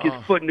dude stick his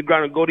foot in the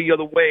ground and go the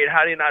other way, and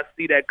how did I not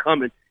see that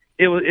coming?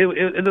 It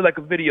looked like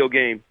a video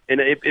game, and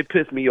it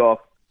pissed me off.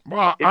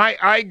 Well,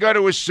 I got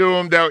to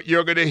assume that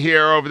you're going to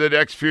hear over the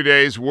next few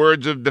days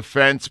words of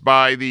defense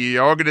by the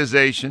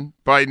organization,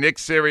 by Nick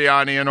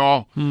Sirianni and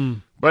all.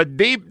 But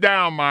deep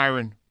down,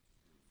 Myron,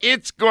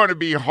 it's going to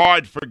be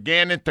hard for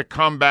Gannon to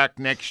come back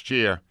next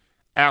year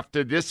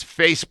after this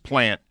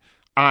faceplant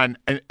on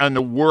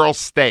the world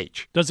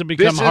stage. Does it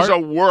become This is a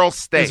world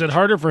stage. Is it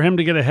harder for him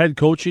to get a head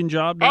coaching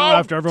job now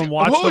after everyone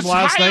watched him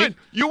last night?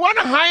 You want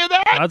to hire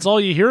that? That's all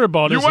you hear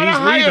about. You want to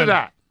hire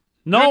that?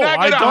 No, You're not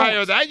I don't.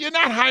 hire that. You're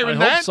not hiring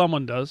that. I hope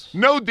someone does.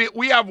 No,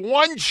 we have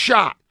one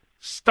shot.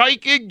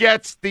 Steichen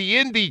gets the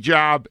Indy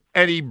job,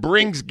 and he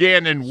brings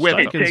Gannon with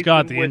him. Steichen's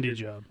got the Indy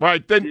job.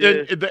 Right. Then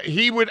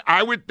he would,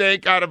 I would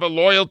think, out of a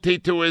loyalty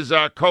to his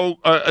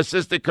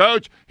assistant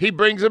coach, he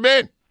brings him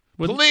in.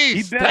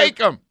 Please take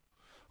him.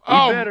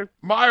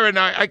 Myron,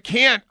 I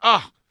can't.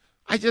 I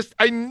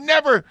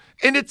never,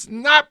 and it's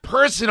not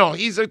personal.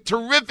 He's a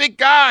terrific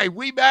guy.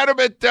 We met him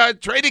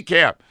at training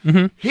camp.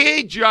 Mm-hmm.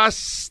 He just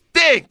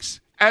stinks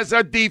as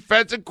a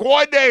defensive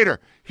coordinator.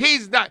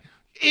 He's not.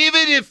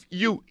 Even if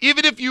you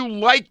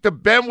like the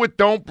bend with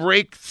don't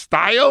break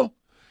style,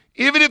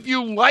 even if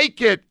you like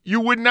it,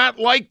 you would not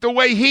like the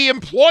way he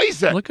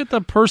employs it. Look at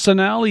the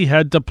personnel he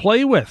had to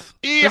play with.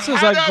 This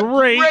is a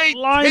great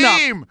lineup.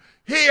 Team.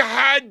 He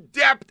had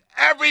depth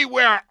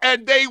everywhere,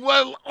 and they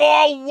were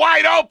all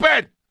wide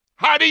open.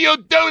 How do you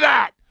do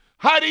that?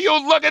 How do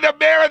you look in the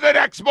mirror the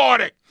next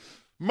morning?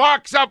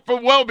 Mark's up for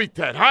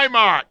Wilmington. Hi,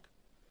 Mark.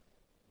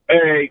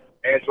 Hey,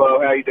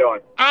 Angelo. How you doing?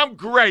 I'm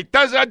great.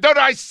 Don't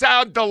I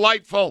sound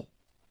delightful?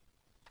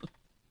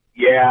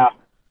 Yeah,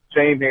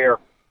 same here.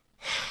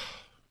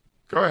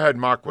 Go ahead,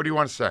 Mark. What do you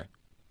want to say?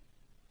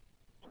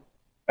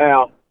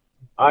 Well,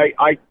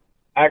 I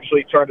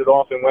actually turned it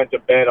off and went to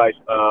bed. I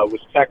was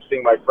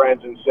texting my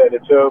friends and said,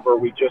 it's over.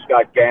 We just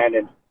got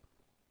Gannon.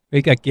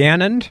 We got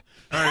Gannon?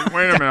 All right,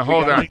 wait a minute.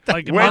 Hold on.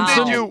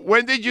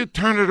 When did you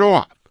turn it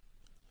off?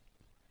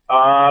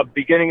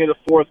 Beginning of the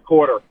fourth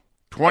quarter.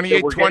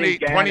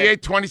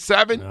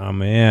 28-27? Oh,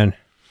 man.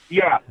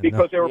 Yeah,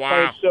 because they were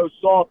playing so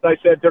soft. I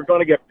said they're going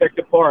to get picked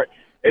apart.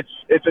 It's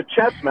a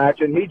chess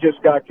match, and he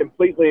just got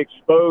completely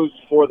exposed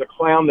for the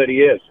clown that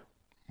he is.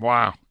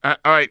 Wow. All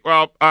right.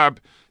 Well,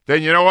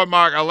 then you know what,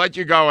 Mark? I'll let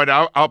you go, and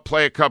I'll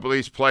play a couple of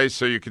these plays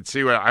so you can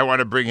see what I want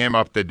to bring him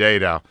up to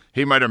date now.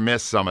 He might have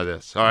missed some of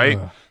this. All right.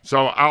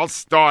 So I'll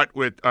start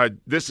with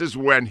this is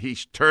when he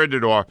turned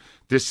it off.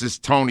 This is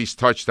Tony's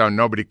touchdown.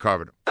 Nobody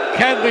covered him.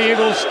 Can the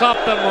Eagles stop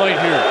them right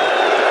here?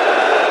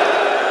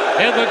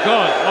 In the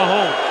gun,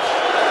 Mahomes.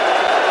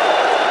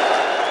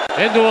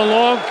 Into a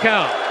long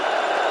count.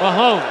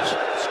 Mahomes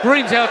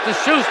screens out to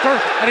Schuster,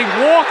 and he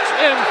walks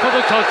in for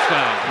the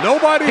touchdown.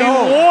 Nobody he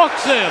home.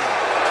 Walks in.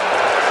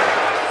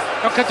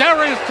 Now,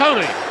 Kadarius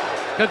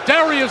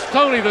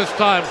Toney this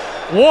time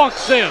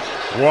walks in.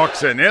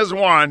 Walks in. Here's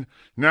one.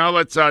 Now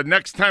let's,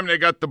 next time they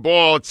got the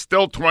ball, it's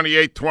still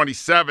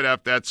 28-27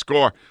 after that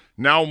score.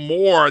 Now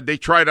more, they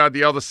tried on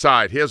the other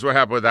side. Here's what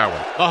happened with that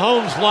one.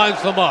 Mahomes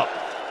lines them up.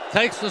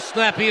 Takes the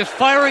snap. He is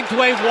firing to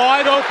a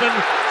wide open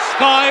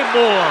Sky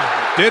Moore.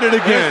 Did it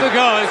again. Here's the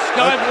guy,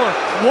 Sky Moore,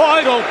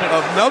 wide open.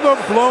 Another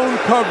blown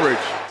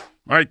coverage.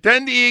 All right,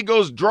 then the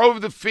Eagles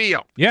drove the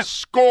field.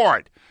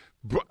 Scored.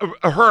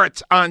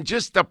 Hurts on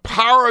just the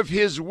power of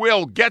his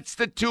will. Gets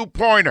the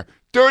two-pointer.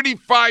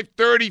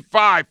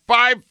 35-35.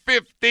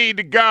 5:15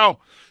 to go.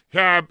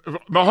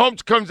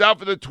 Mahomes comes out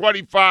for the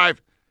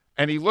 25,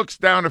 and he looks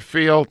down the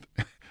field,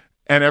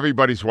 and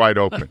everybody's wide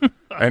open.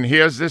 And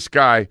here's this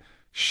guy.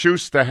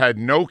 Schuster had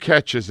no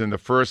catches in the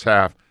first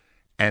half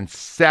and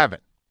 7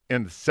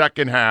 in the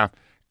second half.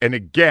 And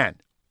again,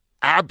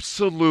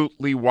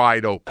 absolutely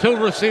wide open. Two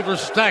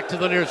receivers stacked to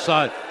the near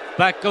side.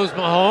 Back goes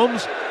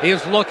Mahomes. He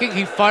is looking.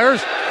 He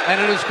fires.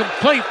 And it is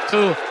complete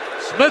to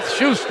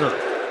Smith-Schuster.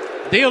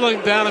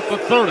 Dealing down at the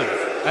 30.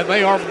 And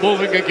they are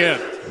moving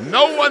again.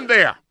 No one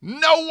there.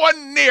 No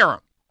one near him.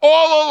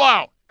 All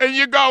alone. And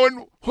you're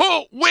going,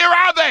 who? Where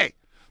are they?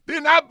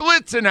 They're not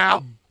blitzing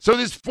now. So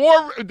there's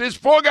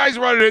four guys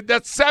running it.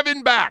 That's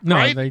 7 back,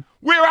 right?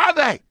 Where are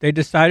they? They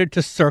decided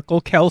to circle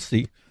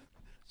Kelsey.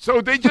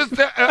 So they just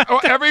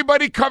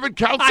everybody covered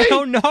Kelsey? I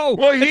don't know.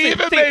 Well, he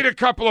even made a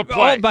couple of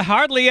plays. Oh, but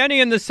hardly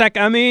any in the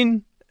second. I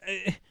mean,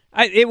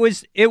 it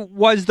was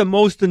the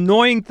most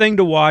annoying thing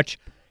to watch.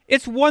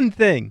 It's one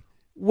thing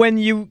when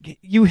you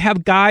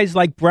have guys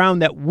like Brown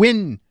that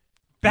win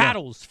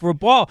battles for a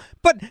ball,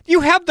 but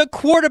you have the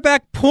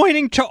quarterback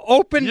pointing to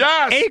open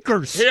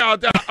acres. Yeah,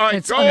 all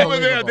right, go over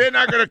there. They're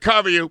not going to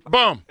cover you.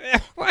 Boom.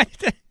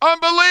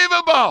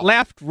 Unbelievable.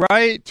 Left,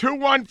 right.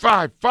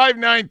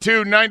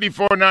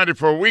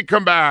 215-592-9494. We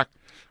come back.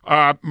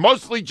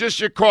 Mostly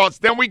just your calls.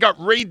 Then we got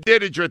Ray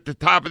Didiger at the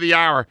top of the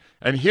hour,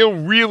 and he'll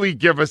really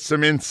give us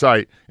some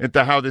insight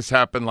into how this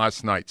happened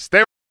last night.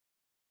 Stay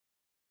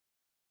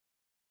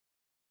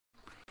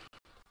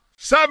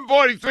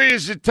 7:43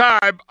 is the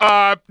time.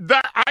 I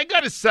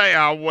got to say,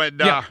 Al, when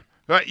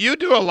you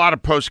do a lot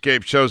of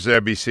post-game shows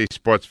at NBC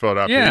Sports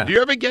Philadelphia. Yeah. Do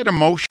you ever get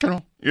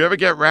emotional? You ever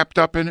get wrapped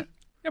up in it?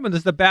 Yeah, but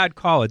there's the bad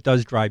call. It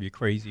does drive you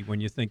crazy when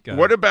you think.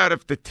 What about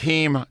if the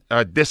team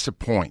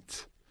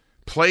disappoints,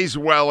 plays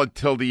well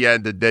until the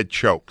end, and then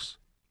chokes?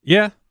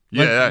 Yeah.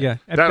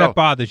 That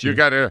bothers you. You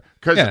got to,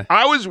 because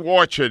I was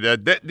watching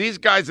these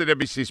guys at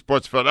NBC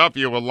Sports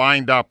Philadelphia were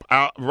lined up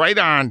right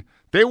on.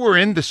 They were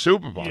in the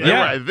Super Bowl. They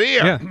were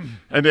there.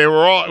 And they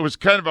were all, it was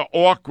kind of an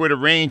awkward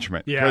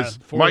arrangement. Because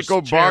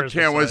Michael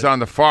Barkan was on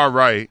the far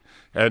right,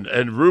 and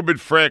Ruben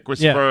Frank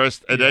was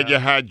first, and then you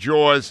had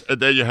Jaws, and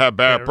then you had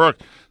Barrett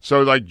Brooks.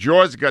 So, like,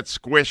 Jaws got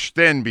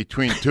squished in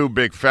between two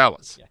big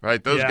fellas,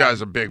 right? Those guys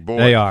are big boys.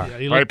 They are. Yeah,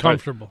 he looked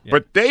comfortable.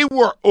 But they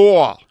were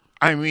all,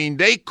 I mean,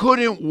 they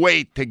couldn't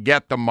wait to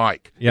get the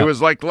mic. It was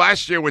like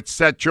last year with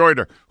Seth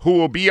Joyner, who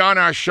will be on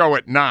our show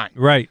at 9.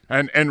 Right.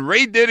 And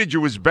Ray Didiger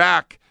was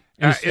back.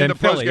 In the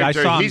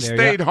postgame, he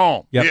stayed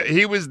home.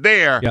 He was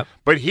there,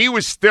 but he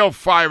was still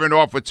firing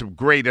off with some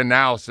great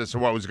analysis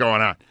of what was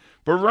going on.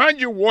 But Ron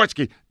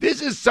Jaworski, this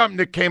is something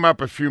that came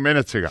up a few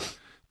minutes ago.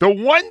 The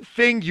one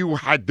thing you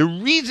had, the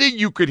reason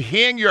you could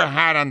hang your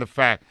hat on the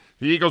fact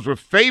the Eagles were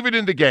favored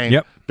in the game,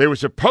 they were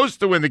supposed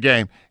to win the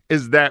game,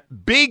 is that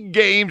big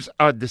games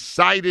are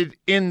decided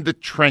in the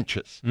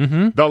trenches.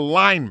 The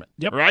linemen,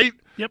 right?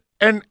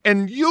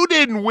 And you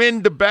didn't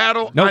win the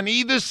battle on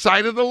either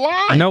side of the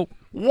line. Nope.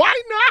 Why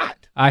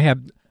not? I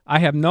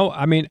have no.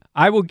 I mean,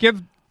 I will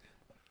give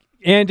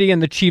Andy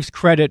and the Chiefs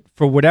credit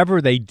for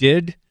whatever they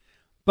did,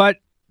 but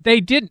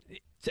they didn't.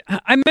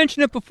 I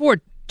mentioned it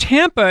before.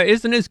 Tampa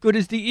isn't as good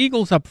as the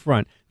Eagles up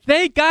front.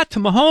 They got to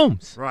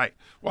Mahomes. Right.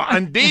 Well,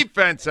 on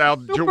defense, Al,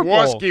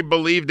 Jaworski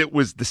believed it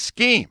was the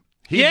scheme.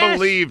 He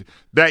believed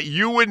that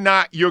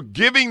you're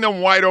giving them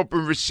wide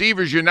open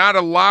receivers. You're not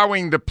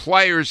allowing the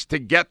players to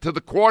get to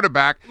the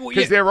quarterback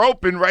because they're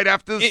open right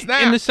after the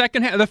snap. In the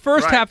second half, the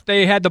first half,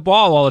 they had the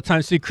ball all the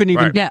time, so you couldn't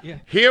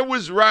even. Here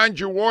was Ron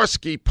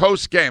Jaworski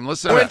post game.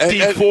 Listen,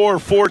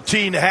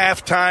 24-14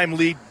 halftime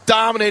lead,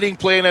 dominating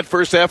play in that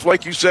first half,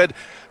 like you said.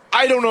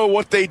 I don't know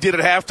what they did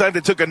at halftime.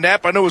 They took a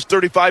nap. I know it was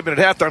 35-minute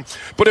halftime,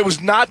 but it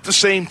was not the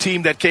same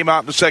team that came out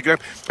in the second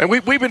half. And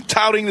we've been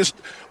touting this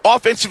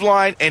offensive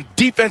line and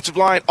defensive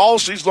line all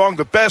season long,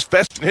 the best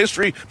in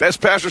history,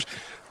 best passers.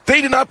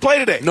 They did not play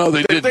today. No,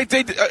 they didn't.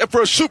 They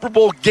for a Super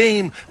Bowl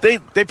game, they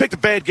picked a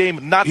bad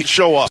game not to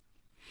show up.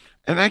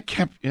 And I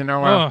kept,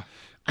 I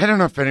don't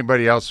know if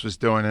anybody else was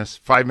doing this.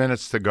 5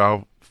 minutes to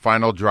go,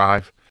 final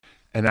drive,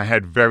 and I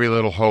had very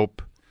little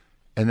hope.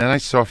 And then I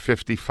saw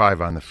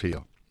 55 on the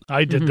field.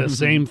 I did the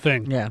same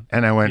thing. Yeah.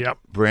 And I went,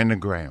 Brandon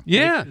Graham.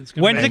 Yeah.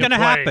 When's it going to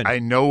happen? I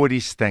know what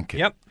he's thinking.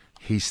 Yep.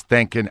 He's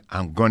thinking,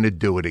 I'm going to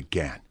do it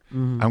again.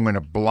 I'm going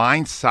to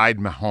blindside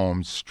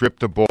Mahomes, strip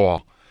the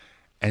ball,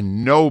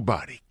 and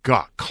nobody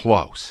got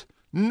close.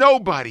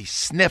 Nobody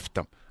sniffed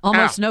him.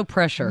 Almost no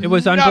pressure. It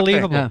was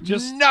unbelievable. Yeah.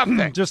 Just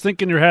nothing. Just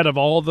think in your head of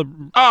all the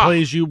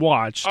plays you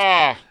watched,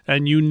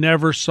 and you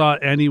never saw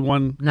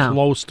anyone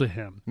close to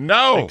him.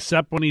 No.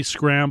 Except when he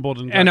scrambled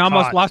and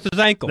almost caught. lost his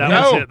ankle. That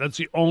was it. That's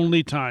the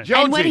only time.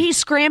 Jonesy. And when he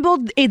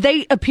scrambled,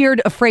 they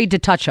appeared afraid to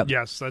touch him.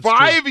 Yes, that's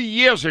 5 true.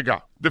 years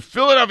ago, the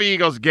Philadelphia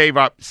Eagles gave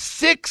up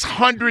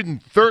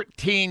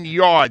 613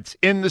 yards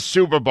in the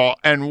Super Bowl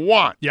and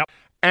won. Yep.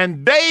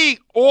 And they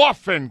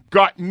often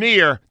got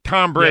near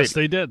Tom Brady. Yes,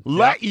 they did.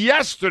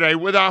 Yesterday,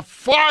 with a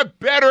far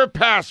better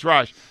pass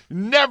rush,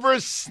 never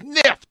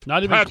sniffed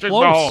Not even Patrick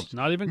close. Mahomes.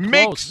 Not even close.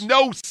 Makes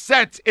no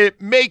sense.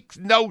 It makes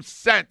no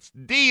sense.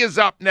 D is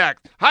up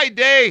next. Hi,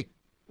 D.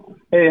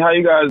 Hey, how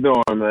you guys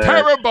doing, man?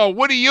 Terrible.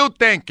 What are you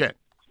thinking?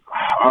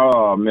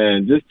 Oh,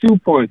 man, just 2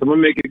 points. I'm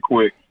going to make it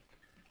quick.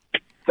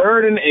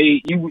 3rd and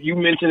 8, you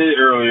mentioned it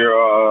earlier,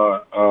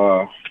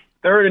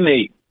 3rd and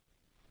 8.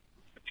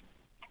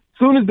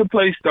 Soon as the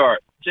play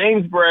starts,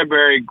 James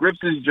Bradbury grips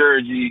his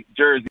jersey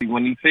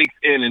when he fakes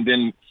in and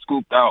then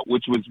scooped out,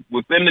 which was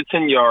within the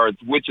 10 yards,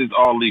 which is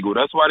all legal.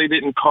 That's why they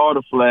didn't call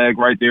the flag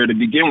right there to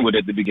begin with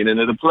at the beginning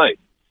of the play.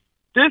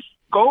 This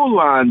goal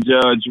line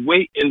judge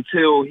wait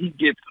until he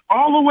gets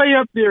all the way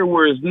up there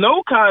where there's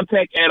no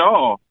contact at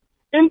all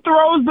and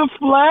throws the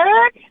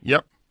flag?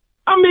 Yep.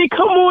 I mean,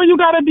 come on, you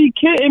got to be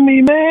kidding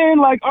me, man.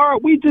 Like, all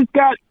right, we just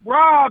got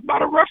robbed by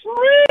the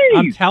referees.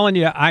 I'm telling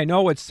you, I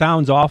know it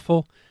sounds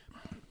awful,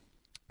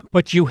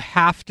 but you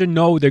have to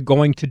know they're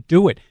going to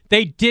do it.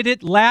 They did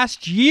it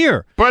last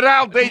year. But,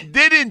 Al, they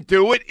didn't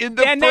do it in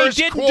the and first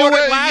they didn't quarter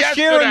do it last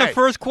year in the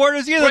first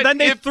quarters either. But then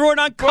they threw it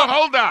on But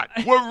hold on.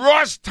 What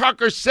Ross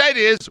Tucker said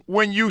is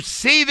when you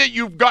see that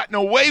you've gotten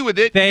away with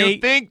it, you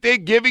think they're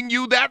giving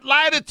you that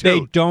latitude.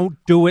 They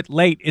don't do it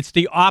late. It's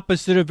the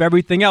opposite of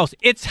everything else.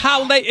 It's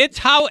how they. It's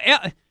how.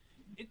 I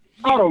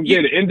don't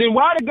get it. And then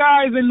why the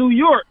guys in New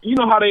York, you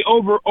know how they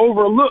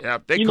overlook,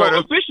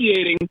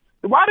 officiating.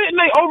 Why didn't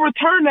they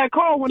overturn that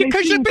call when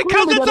because it's a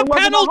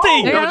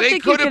penalty? No, they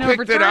could have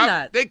picked it up.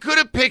 That. They could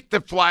have picked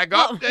the flag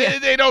up.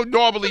 They don't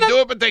normally do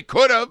it, but they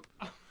could have.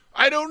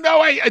 I don't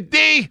know.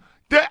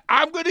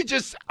 I'm going to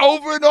just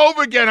over and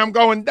over again. I'm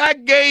going,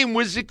 that game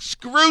was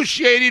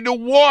excruciating to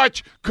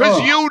watch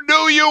because you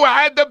knew you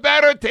had the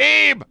better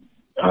team.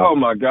 Oh,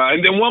 my God.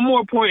 And then one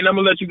more point, and I'm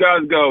going to let you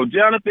guys go.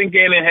 Jonathan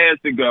Gannon has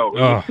to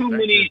go. Too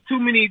many.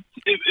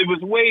 It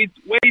was way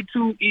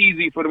too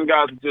easy for them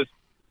guys to just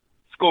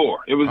score.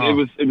 It was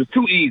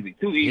too easy.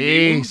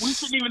 We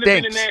shouldn't even have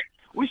been in that.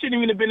 We shouldn't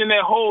even have been in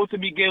that hole to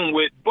begin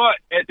with. But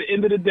at the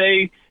end of the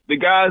day, the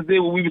guys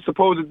did what we were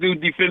supposed to do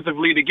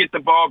defensively to get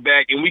the ball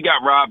back, and we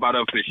got robbed by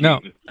the officials.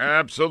 No,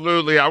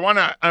 absolutely. I want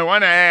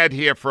to add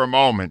here for a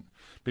moment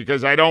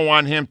because I don't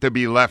want him to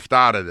be left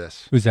out of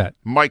this. Who's that?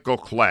 Michael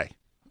Clay.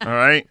 All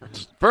right.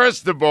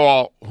 First of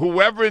all,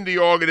 whoever in the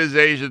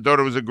organization thought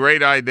it was a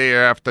great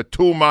idea after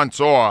 2 months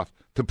off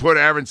to put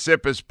Aaron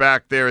Sippis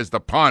back there as the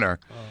punter,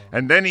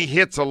 and then he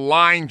hits a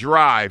line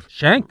drive.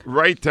 Shank?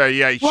 Right there,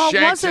 yeah. Well,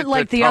 it wasn't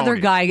like the other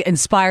guy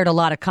inspired a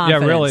lot of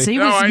confidence. Yeah, really. He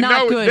was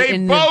not good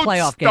in the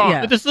playoff game.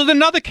 Yeah. This is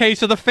another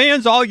case of the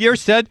fans all year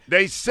said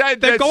they're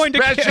that going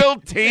special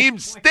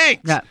teams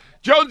stinks. Yeah.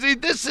 Jonesy,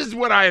 this is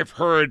what I have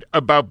heard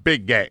about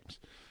big games.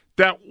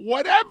 That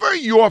whatever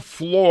your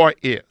flaw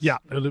is,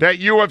 that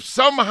you have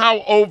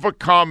somehow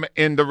overcome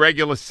in the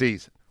regular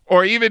season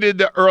or even in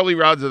the early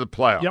rounds of the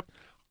playoffs,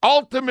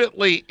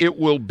 ultimately it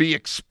will be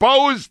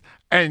exposed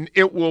and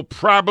it will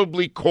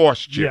probably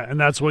cost you. Yeah, and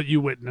that's what you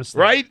witnessed.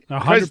 Right?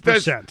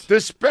 100%. The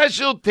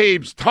special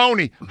teams,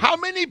 Tony, how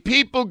many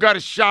people got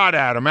a shot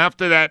at him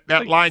after that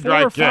line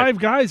drive kick? 4 or 5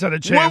 guys had a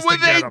chance What were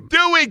to get they him.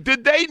 doing?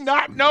 Did they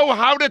not know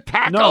how to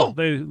tackle? No,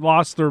 they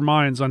lost their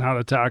minds on how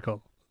to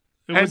tackle.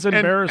 It was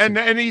embarrassing.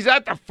 And he's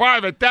at the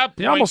 5 at that point.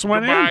 He almost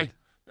went in.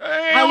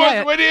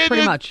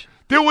 Pretty much.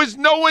 There was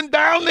no one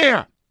down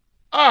there.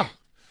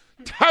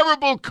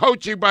 Terrible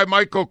coaching by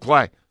Michael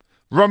Clay.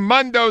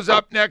 Raimundo's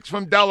up next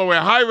from Delaware.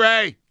 Hi,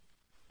 Ray.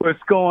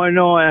 What's going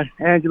on,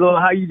 Angelo?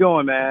 How you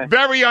doing, man?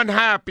 Very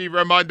unhappy,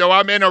 Raimundo.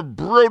 I'm in a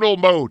brutal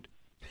mood.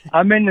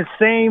 I'm in the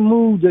same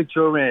mood that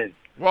you're in.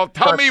 Well,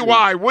 tell me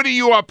why. What are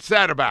you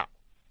upset about?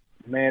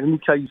 Man, let me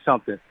tell you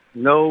something.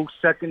 No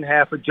second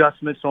half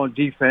adjustments on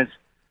defense.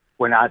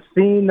 When I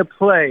seen the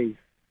play,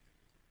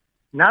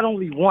 not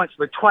only once,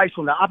 but twice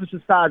on the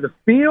opposite side of the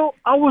field.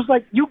 I was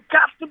like, you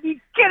got to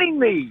be kidding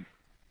me.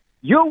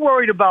 You're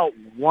worried about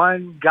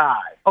one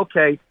guy.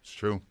 Okay. It's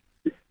true.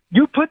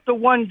 You put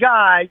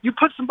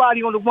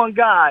somebody on the one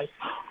guy,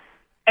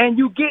 and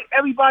you get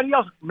everybody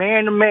else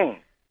man to man.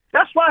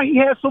 That's why he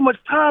has so much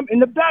time in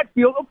the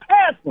backfield of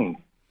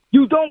passing.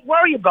 You don't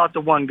worry about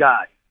the one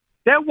guy.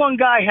 That one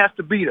guy has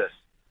to beat us.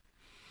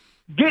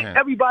 Get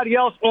everybody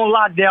else on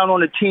lockdown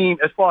on the team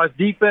as far as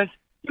defense.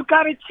 You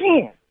got a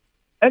chance.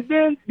 And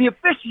then the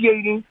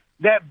officiating,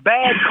 that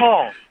bad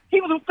call.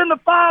 He was within the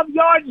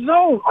 5-yard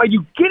zone. Are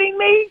you kidding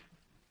me?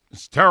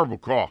 It's a terrible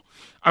call.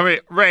 I mean,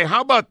 Ray,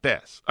 how about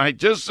this?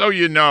 Just so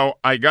you know,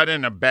 I got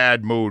in a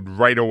bad mood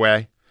right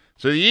away.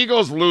 So the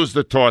Eagles lose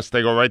the toss.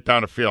 They go right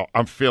down the field.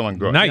 I'm feeling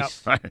good.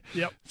 Nice.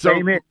 Yep. So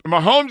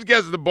Mahomes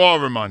gets the ball,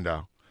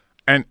 Raimondo.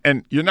 And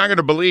you're not going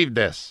to believe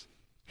this.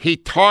 He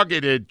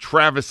targeted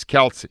Travis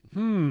Kelce,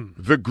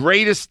 the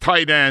greatest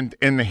tight end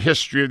in the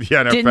history of the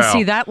NFL. Didn't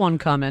see that one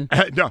coming.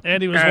 No.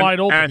 And he was wide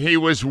open. And he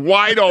was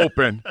wide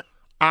open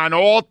on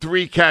all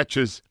 3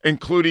 catches,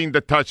 including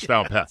the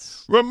touchdown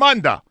pass.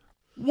 Raimondo,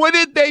 what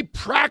did they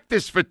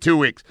practice for 2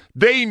 weeks?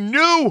 They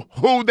knew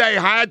who they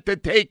had to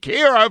take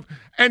care of,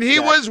 and he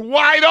was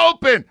wide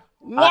open.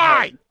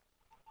 Why?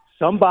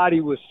 Somebody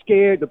was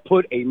scared to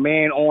put a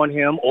man on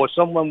him, or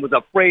someone was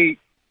afraid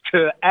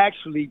to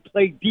actually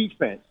play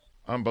defense.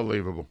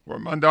 Unbelievable.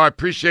 Raimondo, I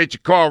appreciate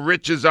your call.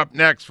 Rich is up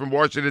next from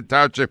Washington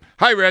Township.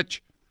 Hi,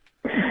 Rich.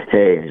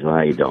 Hey, Angelo,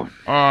 how you doing?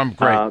 Oh, I'm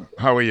great.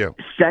 How are you?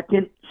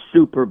 Second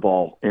Super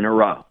Bowl in a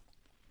row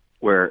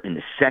where in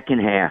the second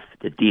half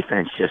the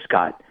defense just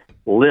got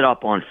lit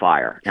up on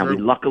fire. And we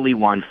luckily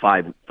won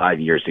five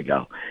years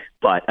ago.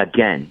 But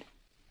again,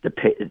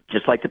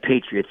 just like the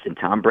Patriots and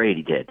Tom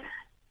Brady did,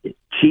 the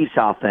Chiefs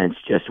offense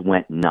just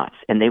went nuts.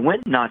 And they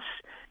went nuts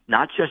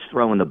not just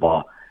throwing the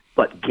ball,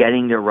 but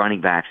getting their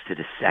running backs to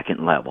the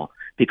second level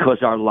because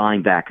our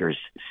linebackers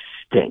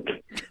stink.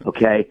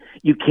 Okay?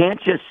 You can't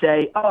just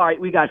say, all right,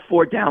 we got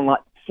four down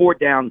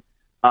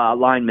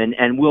linemen,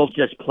 and we'll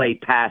just play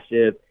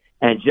passive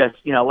and just,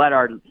 let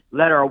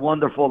our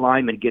wonderful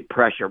linemen get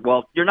pressure.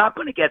 Well, you're not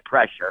going to get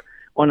pressure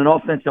on an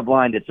offensive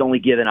line that's only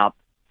given up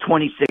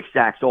 26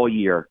 sacks all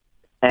year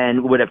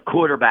and with a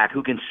quarterback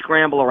who can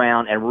scramble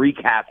around and wreak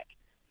havoc.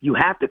 You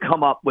have to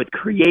come up with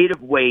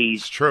creative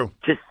ways to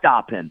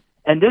stop him.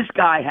 And this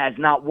guy has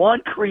not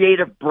one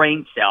creative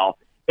brain cell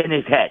in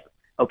his head.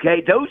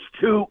 Okay? Those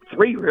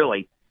 3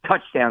 really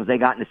touchdowns they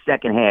got in the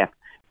second half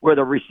where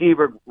the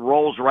receiver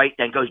rolls right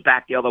and goes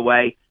back the other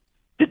way.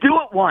 To do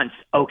it once,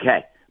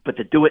 okay. But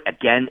to do it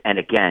again and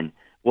again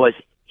was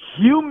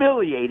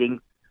humiliating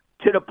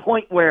to the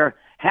point where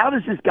how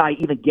does this guy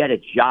even get a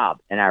job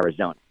in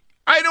Arizona?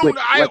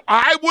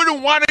 I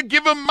wouldn't want to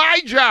give him my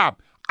job.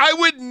 I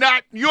would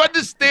not. You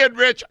understand,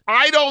 Rich?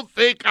 I don't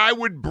think I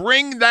would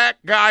bring that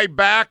guy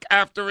back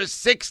after a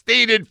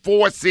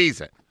 16-4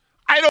 season.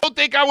 I don't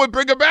think I would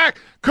bring him back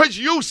because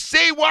you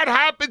see what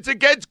happens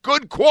against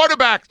good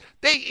quarterbacks.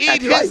 They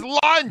eat his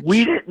lunch.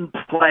 We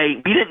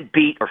didn't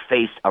beat or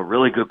face a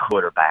really good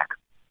quarterback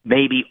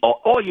maybe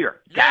all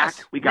year. Yes,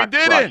 Dak, we got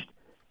crushed.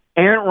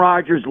 Aaron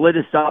Rodgers lit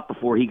us up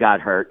before he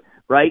got hurt,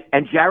 right?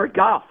 And Jared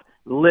Goff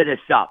lit us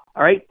up,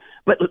 all right?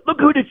 But look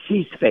who the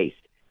Chiefs faced.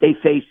 They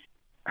faced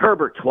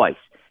Herbert twice.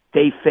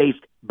 They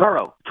faced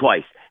Burrow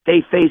twice.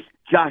 They faced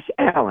Josh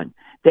Allen.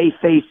 They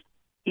faced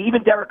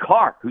even Derek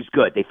Carr, who's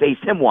good. They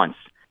faced him once.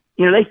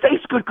 They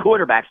faced good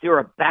quarterbacks. They were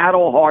a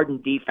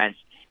battle-hardened defense,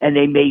 and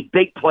they made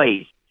big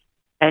plays.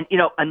 And,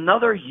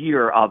 another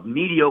year of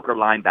mediocre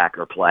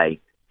linebacker play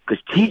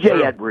because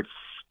T.J. Edwards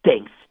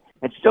stinks,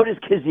 and so does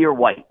Kazir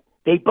White.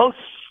 They both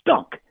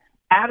stunk,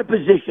 out of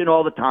position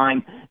all the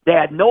time. They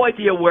had no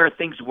idea where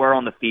things were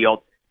on the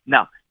field.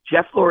 Now,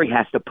 Jeff Lurie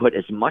has to put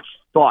as much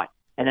thought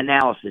and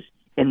analysis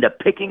into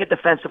picking a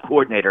defensive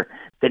coordinator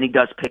than he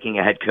does picking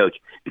a head coach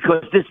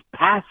because this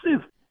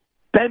passive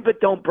bend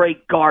but don't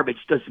break garbage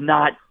does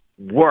not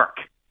work.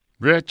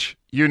 Rich,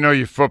 you know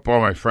your football,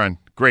 my friend.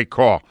 Great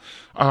call.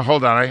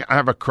 Hold on. I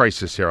have a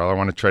crisis here. I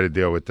want to try to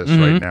deal with this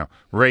right now.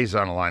 Ray's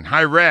on the line.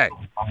 Hi, Ray.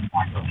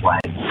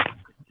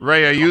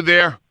 Ray, are you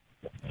there?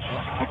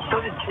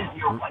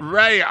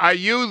 Ray, are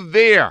you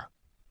there?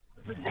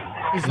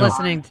 He's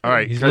listening. All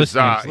right. Because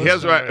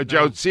here's what,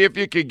 Joe, see if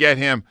you could get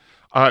him.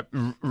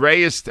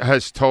 Ray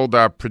has told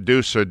our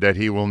producer that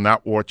he will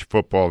not watch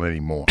football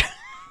anymore.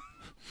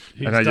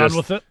 He's done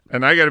with it?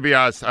 And I got to be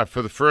honest,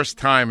 for the first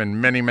time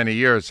in many, many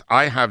years,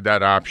 I have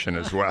that option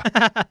as well.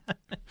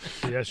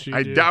 Yes, you do.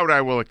 I doubt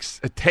I will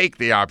take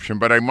the option,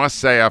 but I must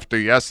say after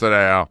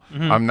yesterday, Al,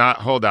 I'm not.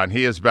 Hold on.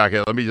 He is back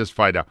here. Let me just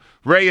find out.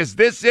 Ray, is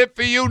this it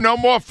for you? No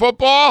more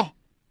football?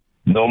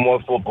 No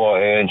more football,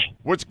 Ange.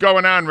 What's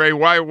going on, Ray?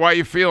 Why are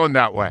you feeling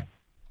that way?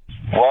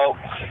 Well,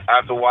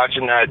 after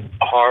watching that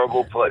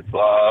horrible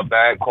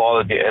bad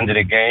call at the end of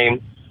the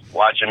game,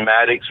 watching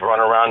Maddox run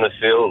around the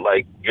field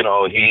like,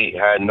 he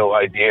had no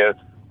idea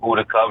who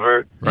to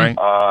cover. Right.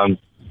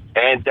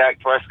 And Dak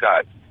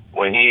Prescott,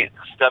 when he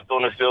stepped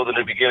on the field at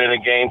the beginning of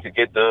the game to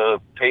get the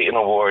Peyton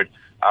Award,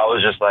 I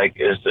was just like,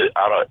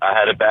 I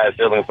had a bad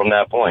feeling from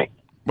that point.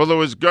 Well, it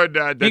was good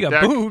that He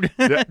got booed.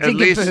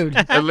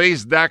 At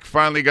least Dak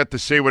finally got to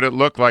see what it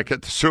looked like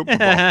at the Super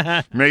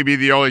Bowl. Maybe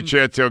the only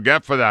chance he'll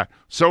get for that.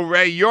 So,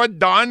 Ray, you're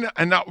done,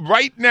 and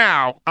right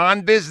now,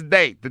 on this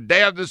date, the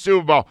day of the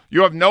Super Bowl,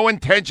 you have no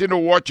intention of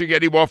watching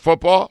any more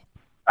football?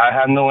 I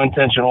have no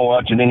intention of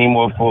watching any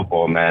more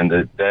football, man.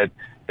 That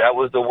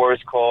was the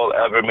worst call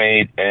ever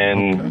made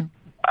in,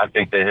 I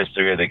think, the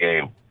history of the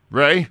game.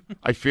 Ray,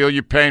 I feel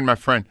your pain, my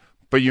friend,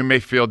 but you may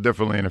feel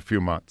differently in a few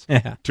months.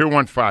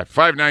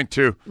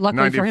 215-592-9494.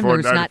 Luckily for him,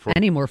 there's not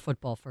any more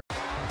football for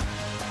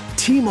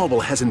T-Mobile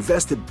has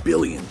invested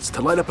billions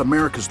to light up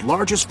America's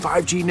largest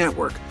 5G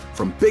network,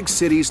 from big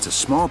cities to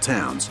small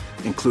towns,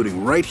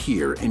 including right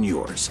here in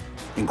yours.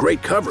 And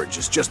great coverage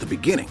is just the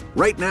beginning.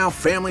 Right now,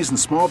 families and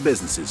small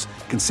businesses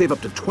can save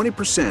up to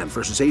 20%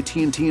 versus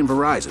AT&T and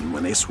Verizon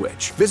when they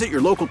switch. Visit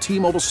your local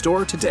T-Mobile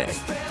store today.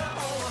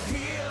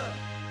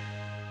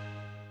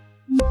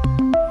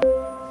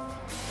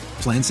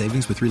 Plan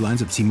savings with 3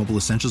 lines of T-Mobile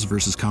Essentials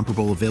versus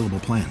comparable available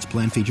plans.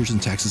 Plan features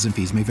and taxes and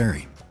fees may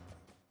vary.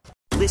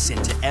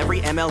 Listen to every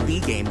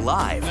MLB game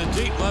live. In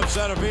the deep left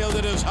center field,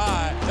 it is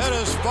high, it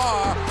is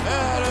far,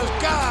 it is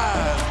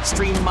gone.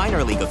 Stream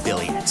minor league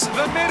affiliates.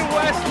 The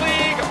Midwest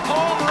League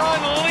home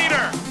run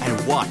leader.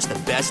 And watch the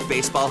best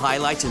baseball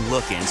highlights and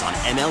look-ins on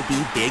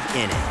MLB Big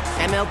Inning.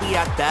 MLB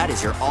At Bat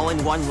is your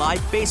all-in-one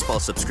live baseball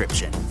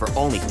subscription for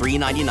only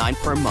 $3.99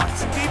 per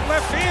month. Deep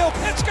left field,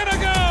 it's gonna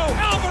go.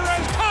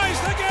 Alvarez ties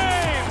the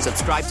game.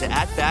 Subscribe to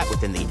At Bat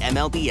within the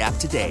MLB app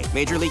today.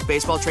 Major League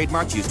Baseball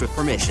trademarks used with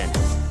permission.